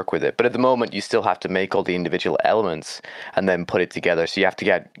and work with it. But at the moment, you still have to make all the individual elements and then put it together. So you have to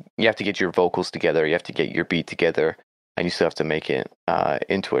get your vocals together. You have to get your beat together, and you still have to make it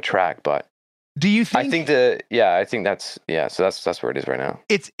into a track. But do you think? I think that's So that's where it is right now.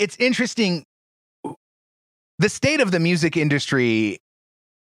 It's interesting. The state of the music industry,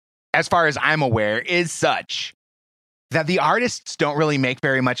 as far as I'm aware, is such that the artists don't really make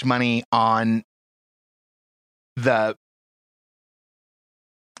very much money on the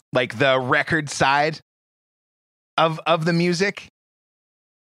record side of the music.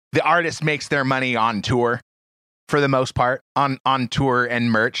 The artist makes their money on tour for the most part, on tour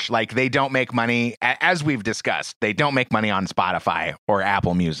and merch. Like, they don't make money, as we've discussed, they don't make money on Spotify or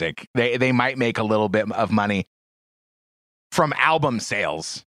Apple Music. They might make a little bit of money from album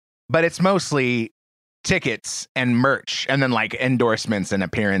sales, but it's mostly tickets and merch, and then like endorsements and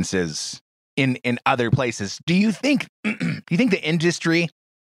appearances in other places. Do you think the industry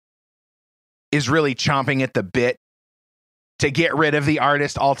is really chomping at the bit to get rid of the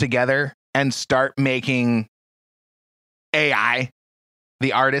artist altogether and start making AI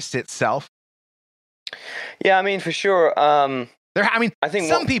the artist itself? Yeah, I mean, for sure. I think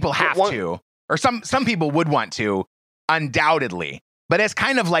some people have to, or some people would want to, undoubtedly. But as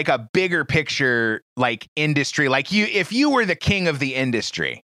kind of like a bigger picture, like industry, like if you were the king of the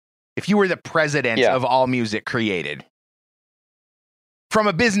industry, if you were the president of all music created, from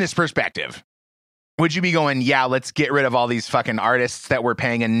a business perspective, would you be going, yeah, let's get rid of all these fucking artists that we're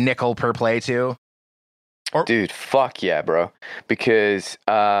paying a nickel per play to? Dude, fuck yeah, bro. Because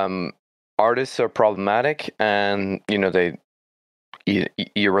artists are problematic, and you're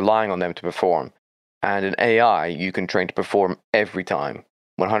relying on them to perform. And in AI, you can train to perform every time,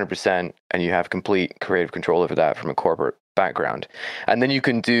 100%, and you have complete creative control over that from a corporate background. And then you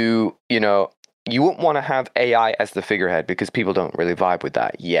can do, you won't want to have AI as the figurehead because people don't really vibe with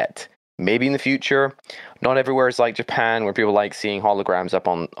that yet. Maybe in the future. Not everywhere is like Japan, where people like seeing holograms up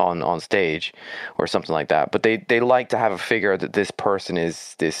on stage or something like that. But they like to have a figure that this person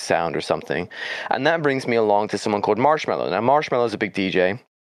is this sound or something. And that brings me along to someone called Marshmello. Now, Marshmello is a big DJ.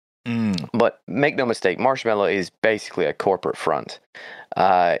 But make no mistake, Marshmello is basically a corporate front.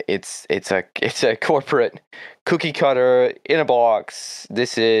 It's a corporate cookie cutter in a box.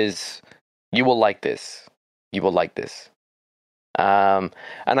 You will like this. You will like this. And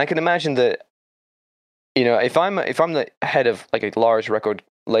I can imagine that, if I'm the head of like a large record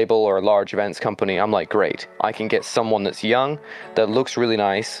label or a large events company, I'm like, great, I can get someone that's young, that looks really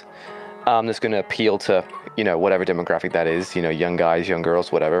nice, that's going to appeal to, whatever demographic that is, young guys, young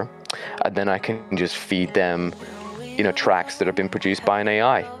girls, whatever. And then I can just feed them, tracks that have been produced by an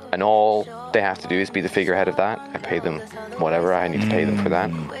AI. And all they have to do is be the figurehead of that. I pay them whatever I need to pay them for that.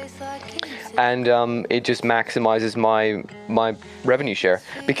 And it just maximizes my revenue share,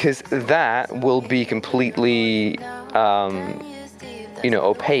 because that will be completely,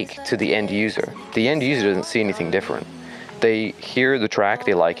 opaque to the end user. The end user doesn't see anything different. They hear the track,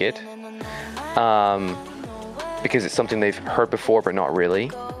 they like it, because it's something they've heard before, but not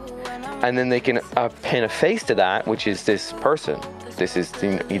really. And then they can pin a face to that, which is this person. This is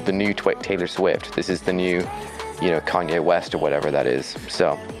the new Taylor Swift. This is the new, Kanye West or whatever that is.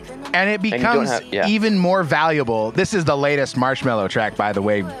 So. And it becomes even more valuable. This is the latest Marshmello track, by the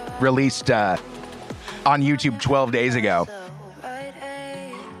way, released on YouTube 12 days ago.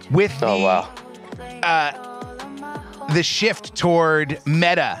 With the shift toward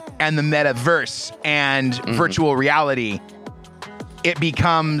meta and the metaverse and virtual reality,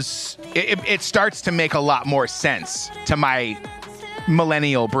 it starts to make a lot more sense to my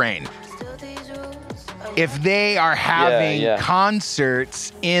millennial brain. If they are having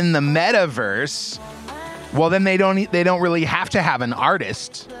concerts in the metaverse, well, then they don't really have to have an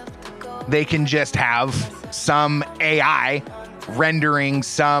artist. They can just have some AI rendering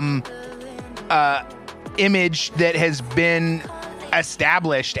some image that has been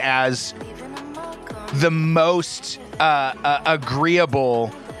established as the most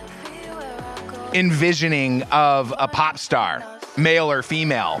agreeable envisioning of a pop star, male or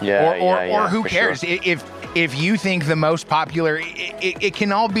female, or who cares? Sure. If you think the most popular, it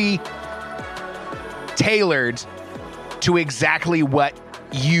can all be tailored to exactly what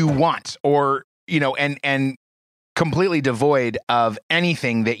you want, or and completely devoid of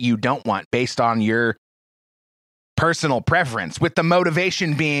anything that you don't want based on your personal preference, with the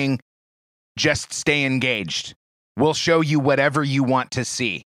motivation being just stay engaged. We'll show you whatever you want to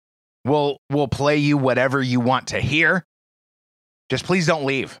see. We'll play you whatever you want to hear. Just please don't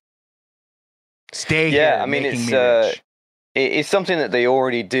leave. Stay here. Yeah, I mean, it's something that they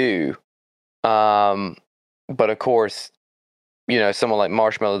already do. But of course, someone like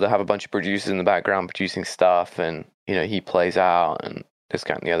Marshmello, they have a bunch of producers in the background producing stuff, and he plays out and this,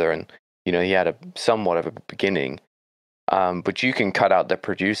 kind, and the other, and he had somewhat of a beginning. But you can cut out the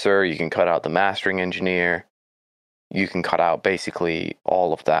producer, you can cut out the mastering engineer, you can cut out basically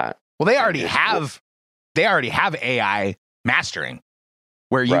all of that. Well, they already have AI mastering,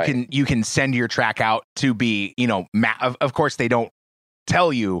 where you can send your track out to be, of course they don't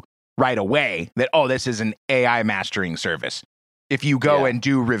tell you right away that, this is an AI mastering service. If you go and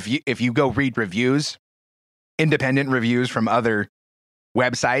if you go read reviews, independent reviews from other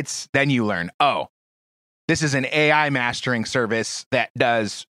websites, then you learn, this is an AI mastering service that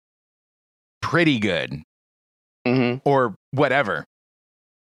does pretty good, or whatever.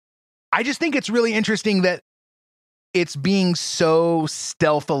 I just think it's really interesting that it's being so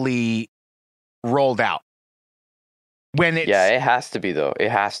stealthily rolled out. When it has to be, though. It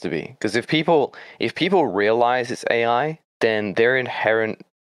has to be, because if people realize it's AI, then their inherent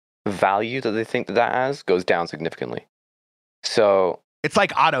value that they think that has goes down significantly. So it's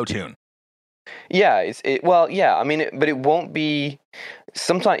like auto-tune. Yeah, but it won't be.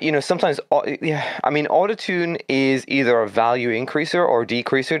 sometimes, yeah, I mean, autotune is either a value increaser or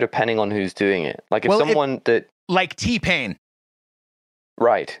decreaser depending on who's doing it. Like if like T-Pain.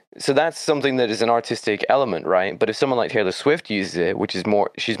 Right. So that's something that is an artistic element, right? But if someone like Taylor Swift uses it, which is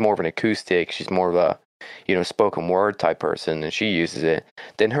she's more of an acoustic, she's more of a, spoken word type person, and she uses it,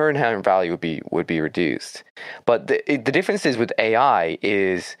 then her inherent value would be reduced. But the difference is with AI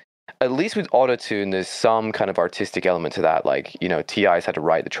is, at least with autotune, there's some kind of artistic element to that. Like, T.I.'s had to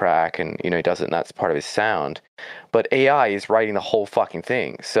write the track, and, he does it, and that's part of his sound. But AI is writing the whole fucking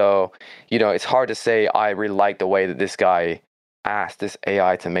thing. So, it's hard to say, I really like the way that this guy asked this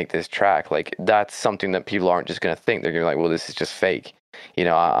AI to make this track. Like, that's something that people aren't just going to think. They're going to be like, well, this is just fake.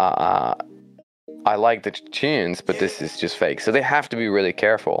 I like the tunes, but this is just fake. So they have to be really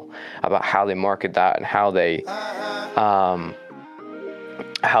careful about how they market that and how they it's a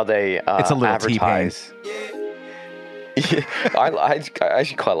little advertise. Yeah, I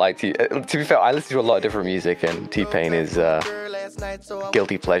actually quite like to be fair, I listen to a lot of different music, and T-Pain is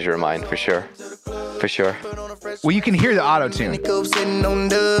guilty pleasure of mine for sure. Well, you can hear the auto-tune.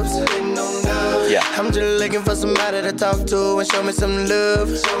 Yeah. I'm just looking for somebody to talk to and show me some love.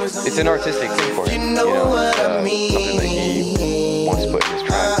 It's an artistic thing for him. What I mean. Something that he wants to put in his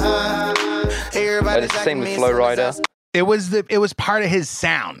track. But it's the same with Flow Rider. It was part of his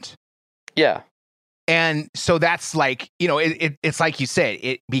sound. Yeah. And so that's like, it's like you said,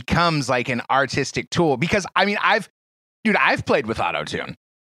 it becomes like an artistic tool, because I mean, I've played with auto-tune.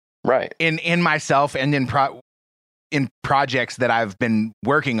 Right. In myself and in projects that I've been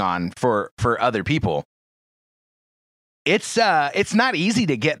working on for other people. It's not easy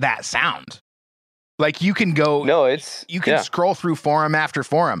to get that sound. Like you can go, scroll through forum after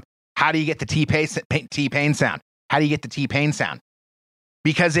forum. How do you get the T-Pain sound? How do you get the T-Pain sound?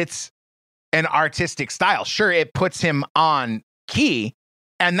 Because it's an artistic style. Sure, it puts him on key,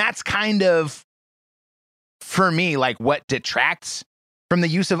 and that's kind of, for me, like what detracts from the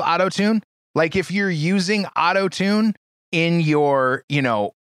use of auto-tune. Like if you're using auto-tune in your,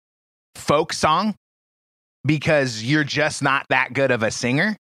 folk song because you're just not that good of a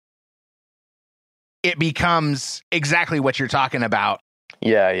singer, it becomes exactly what you're talking about.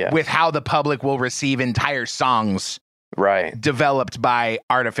 Yeah. With how the public will receive entire songs developed by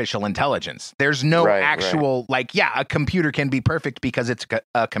artificial intelligence. There's no actual, a computer can be perfect because it's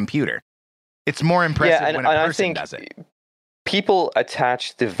a computer. It's more impressive when a person does it. People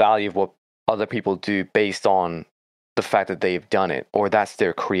attach the value of what other people do based on the fact that they've done it, or that's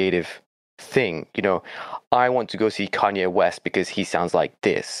their creative thing. I want to go see Kanye West because he sounds like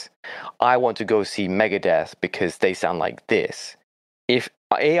this. I want to go see Megadeth because they sound like this. If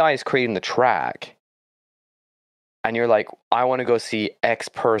AI is creating the track and you're like, I want to go see X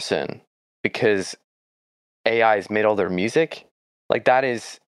person because AI has made all their music, like that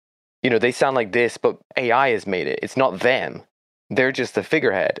is, they sound like this, but AI has made it. It's not them. They're just the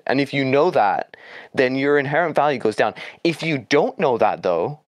figurehead. And if you know that, then your inherent value goes down. If you don't know that,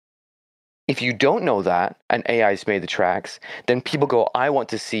 though, and AI's made the tracks, then people go, I want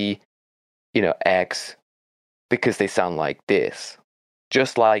to see, X because they sound like this.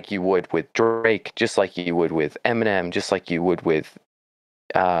 Just like you would with Drake, just like you would with Eminem, just like you would with,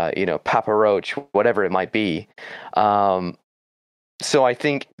 Papa Roach, whatever it might be. So I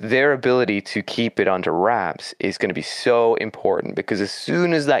think their ability to keep it under wraps is going to be so important, because as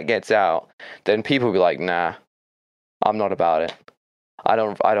soon as that gets out, then people will be like, nah, I'm not about it. I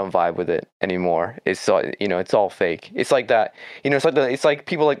don't vibe with it anymore. It's it's all fake. It's like that. It's like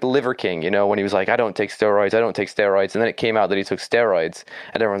people like the Liver King, when he was like, I don't take steroids. And then it came out that he took steroids,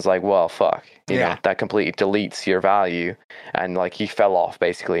 and everyone's like, well, fuck. That completely deletes your value. And like he fell off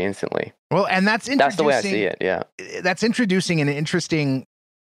basically instantly. Well, and that's the way I see it. Yeah. That's introducing an interesting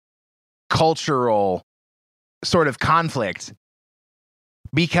cultural sort of conflict,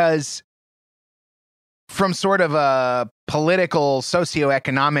 because from sort of a political,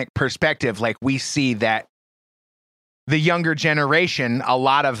 socioeconomic perspective, like we see that the younger generation, a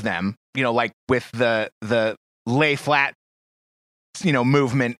lot of them, like with the lay flat,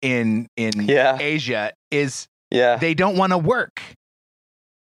 movement in Asia, is they don't want to work.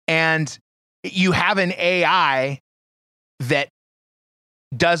 And you have an AI that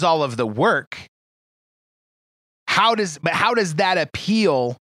does all of the work. How does that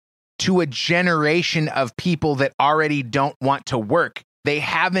appeal to a generation of people that already don't want to work? They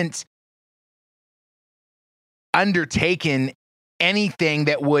haven't undertaken anything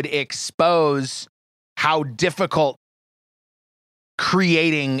that would expose how difficult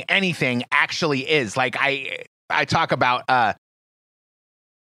creating anything actually is. Like I talk about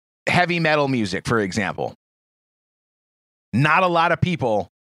heavy metal music, for example. not a lot of people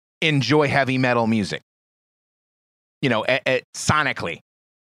enjoy heavy metal music. You know, sonically,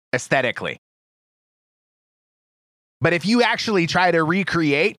 aesthetically. But if you actually try to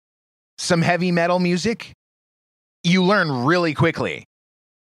recreate some heavy metal music, you learn really quickly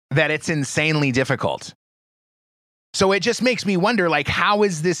that it's insanely difficult. So it just makes me wonder, like, how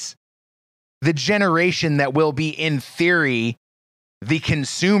is this the generation that will be, in theory, the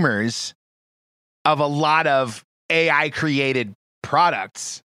consumers of a lot of AI created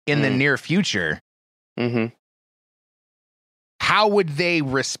products in the near future? Mm-hmm. How would they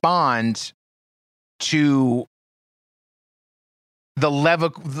respond to the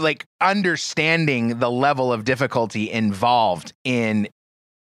level, like understanding the level of difficulty involved in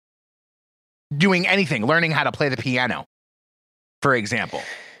doing anything, learning how to play the piano, for example?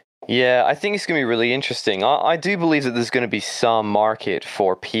 Yeah, I think it's going to be really interesting. I do believe that there's going to be some market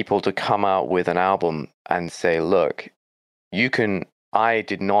for people to come out with an album and say, look, I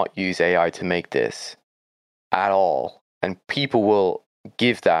did not use AI to make this at all. And people will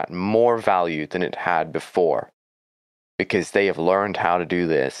give that more value than it had before because they have learned how to do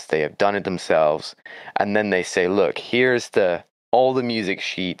this. They have done it themselves. And then they say, look, here's all the music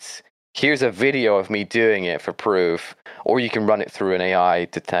sheets. Here's a video of me doing it for proof, or you can run it through an AI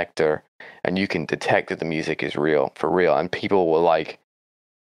detector and you can detect that the music is real, for real. And people will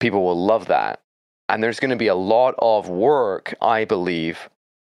love that. And there's going to be a lot of work, I believe,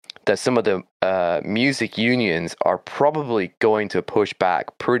 that some of the music unions are probably going to push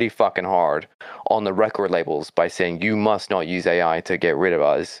back pretty fucking hard on the record labels by saying, you must not use AI to get rid of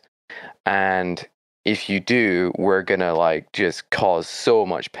us. And if you do, we're gonna like just cause so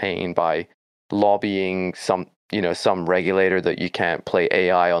much pain by lobbying some regulator that you can't play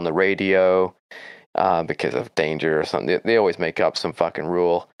AI on the radio because of danger or something. They always make up some fucking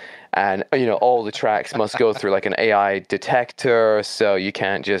rule. And, all the tracks must go through like an AI detector, so you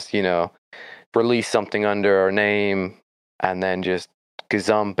can't just, release something under our name and then just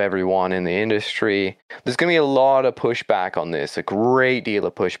gazump everyone in the industry. There's going to be a lot of pushback on this, a great deal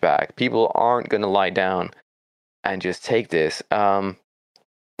of pushback. People aren't going to lie down and just take this. And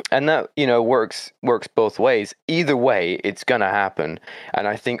that, works both ways. Either way, it's going to happen. And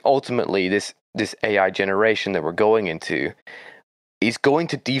I think ultimately this AI generation that we're going into is going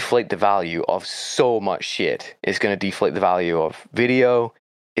to deflate the value of so much shit. It's going to deflate the value of video.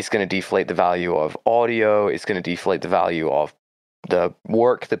 It's going to deflate the value of audio. It's going to deflate the value of the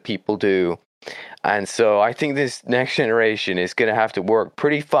work that people do. And so I think this next generation is going to have to work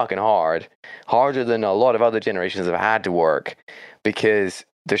pretty fucking hard, harder than a lot of other generations have had to work, because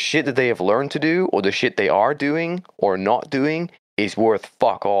the shit that they have learned to do, or the shit they are doing or not doing, is worth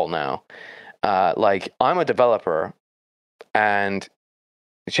fuck all now. Like, I'm a developer, and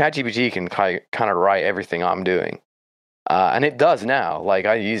ChatGPT can kind of write everything I'm doing. And it does now. Like,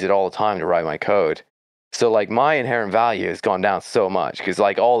 I use it all the time to write my code. So, like, my inherent value has gone down so much because,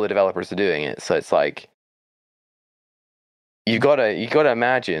 like, all the developers are doing it. So it's like, you gotta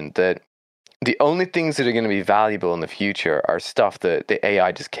imagine that the only things that are going to be valuable in the future are stuff that the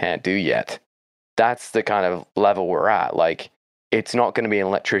AI just can't do yet. That's the kind of level we're at. Like, it's not going to be an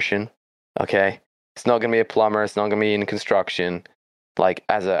electrician, okay? It's not going to be a plumber. It's not going to be in construction, like,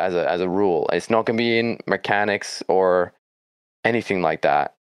 as a rule. It's not going to be in mechanics or anything like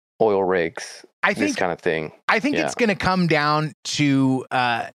that. Oil rigs, this kind of thing. I think it's going to come down to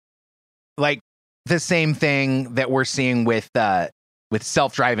like the same thing that we're seeing with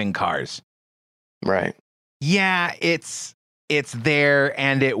self-driving cars. Right. Yeah, it's there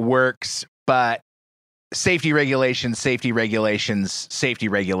and it works, but safety regulations.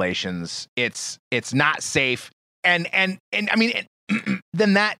 It's not safe. And I mean,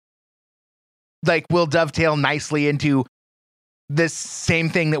 then that like will dovetail nicely into this same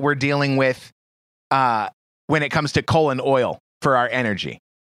thing that we're dealing with when it comes to coal and oil for our energy.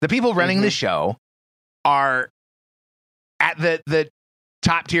 The people running the show are at the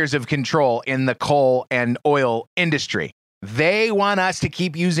top tiers of control in the coal and oil industry. They want us to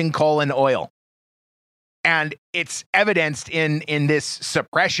keep using coal and oil. And it's evidenced in this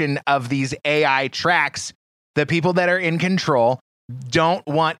suppression of these AI tracks. The people that are in control don't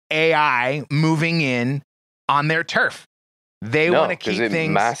want AI moving in on their turf. They want to keep things. It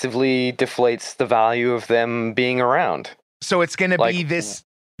massively deflates the value of them being around. So it's going to be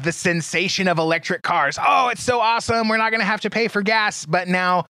the sensation of electric cars. Oh, it's so awesome. We're not going to have to pay for gas. But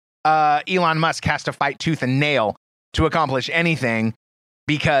now Elon Musk has to fight tooth and nail to accomplish anything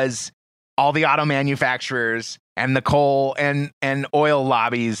because all the auto manufacturers and the coal and oil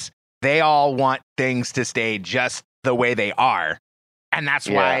lobbies, they all want things to stay just the way they are. And that's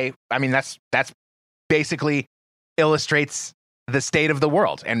why, I mean, that's basically illustrates the state of the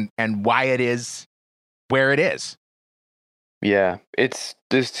world and why it is where it is. Yeah,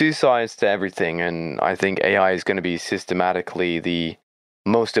 there's two sides to everything, and I think AI is going to be systematically the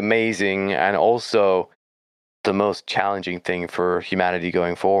most amazing and also the most challenging thing for humanity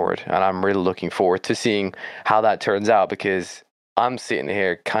going forward. And I'm really looking forward to seeing how that turns out, because I'm sitting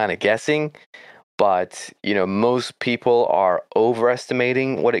here kind of guessing, but most people are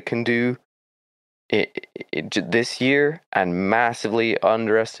overestimating what it can do this year and massively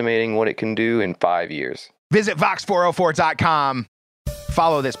underestimating what it can do in 5 years. Visit vox404.com.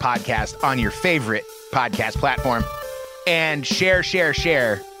 Follow this podcast on your favorite podcast platform. And share.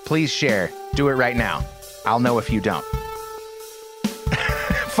 Please share. Do it right now. I'll know if you don't.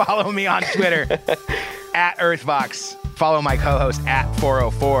 Follow me on Twitter at EarthVox. Follow my co-host at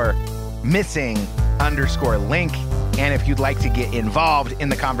 404 missing_link. And if you'd like to get involved in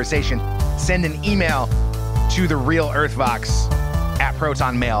the conversation, send an email to therealEarthVox at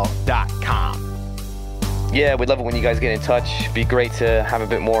protonmail.com. Yeah, we'd love it when you guys get in touch. It'd be great to have a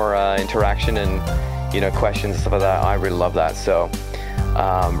bit more interaction and, questions and stuff like that. I really love that. So,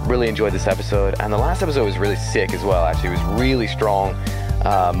 really enjoyed this episode. And the last episode was really sick as well, actually. It was really strong.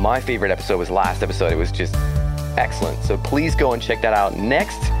 My favorite episode was last episode. It was just excellent. So please go and check that out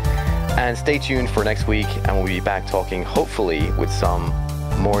next. And stay tuned for next week. And we'll be back talking, hopefully, with some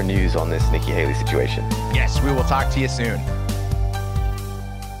more news on this Nikki Haley situation. Yes, we will talk to you soon.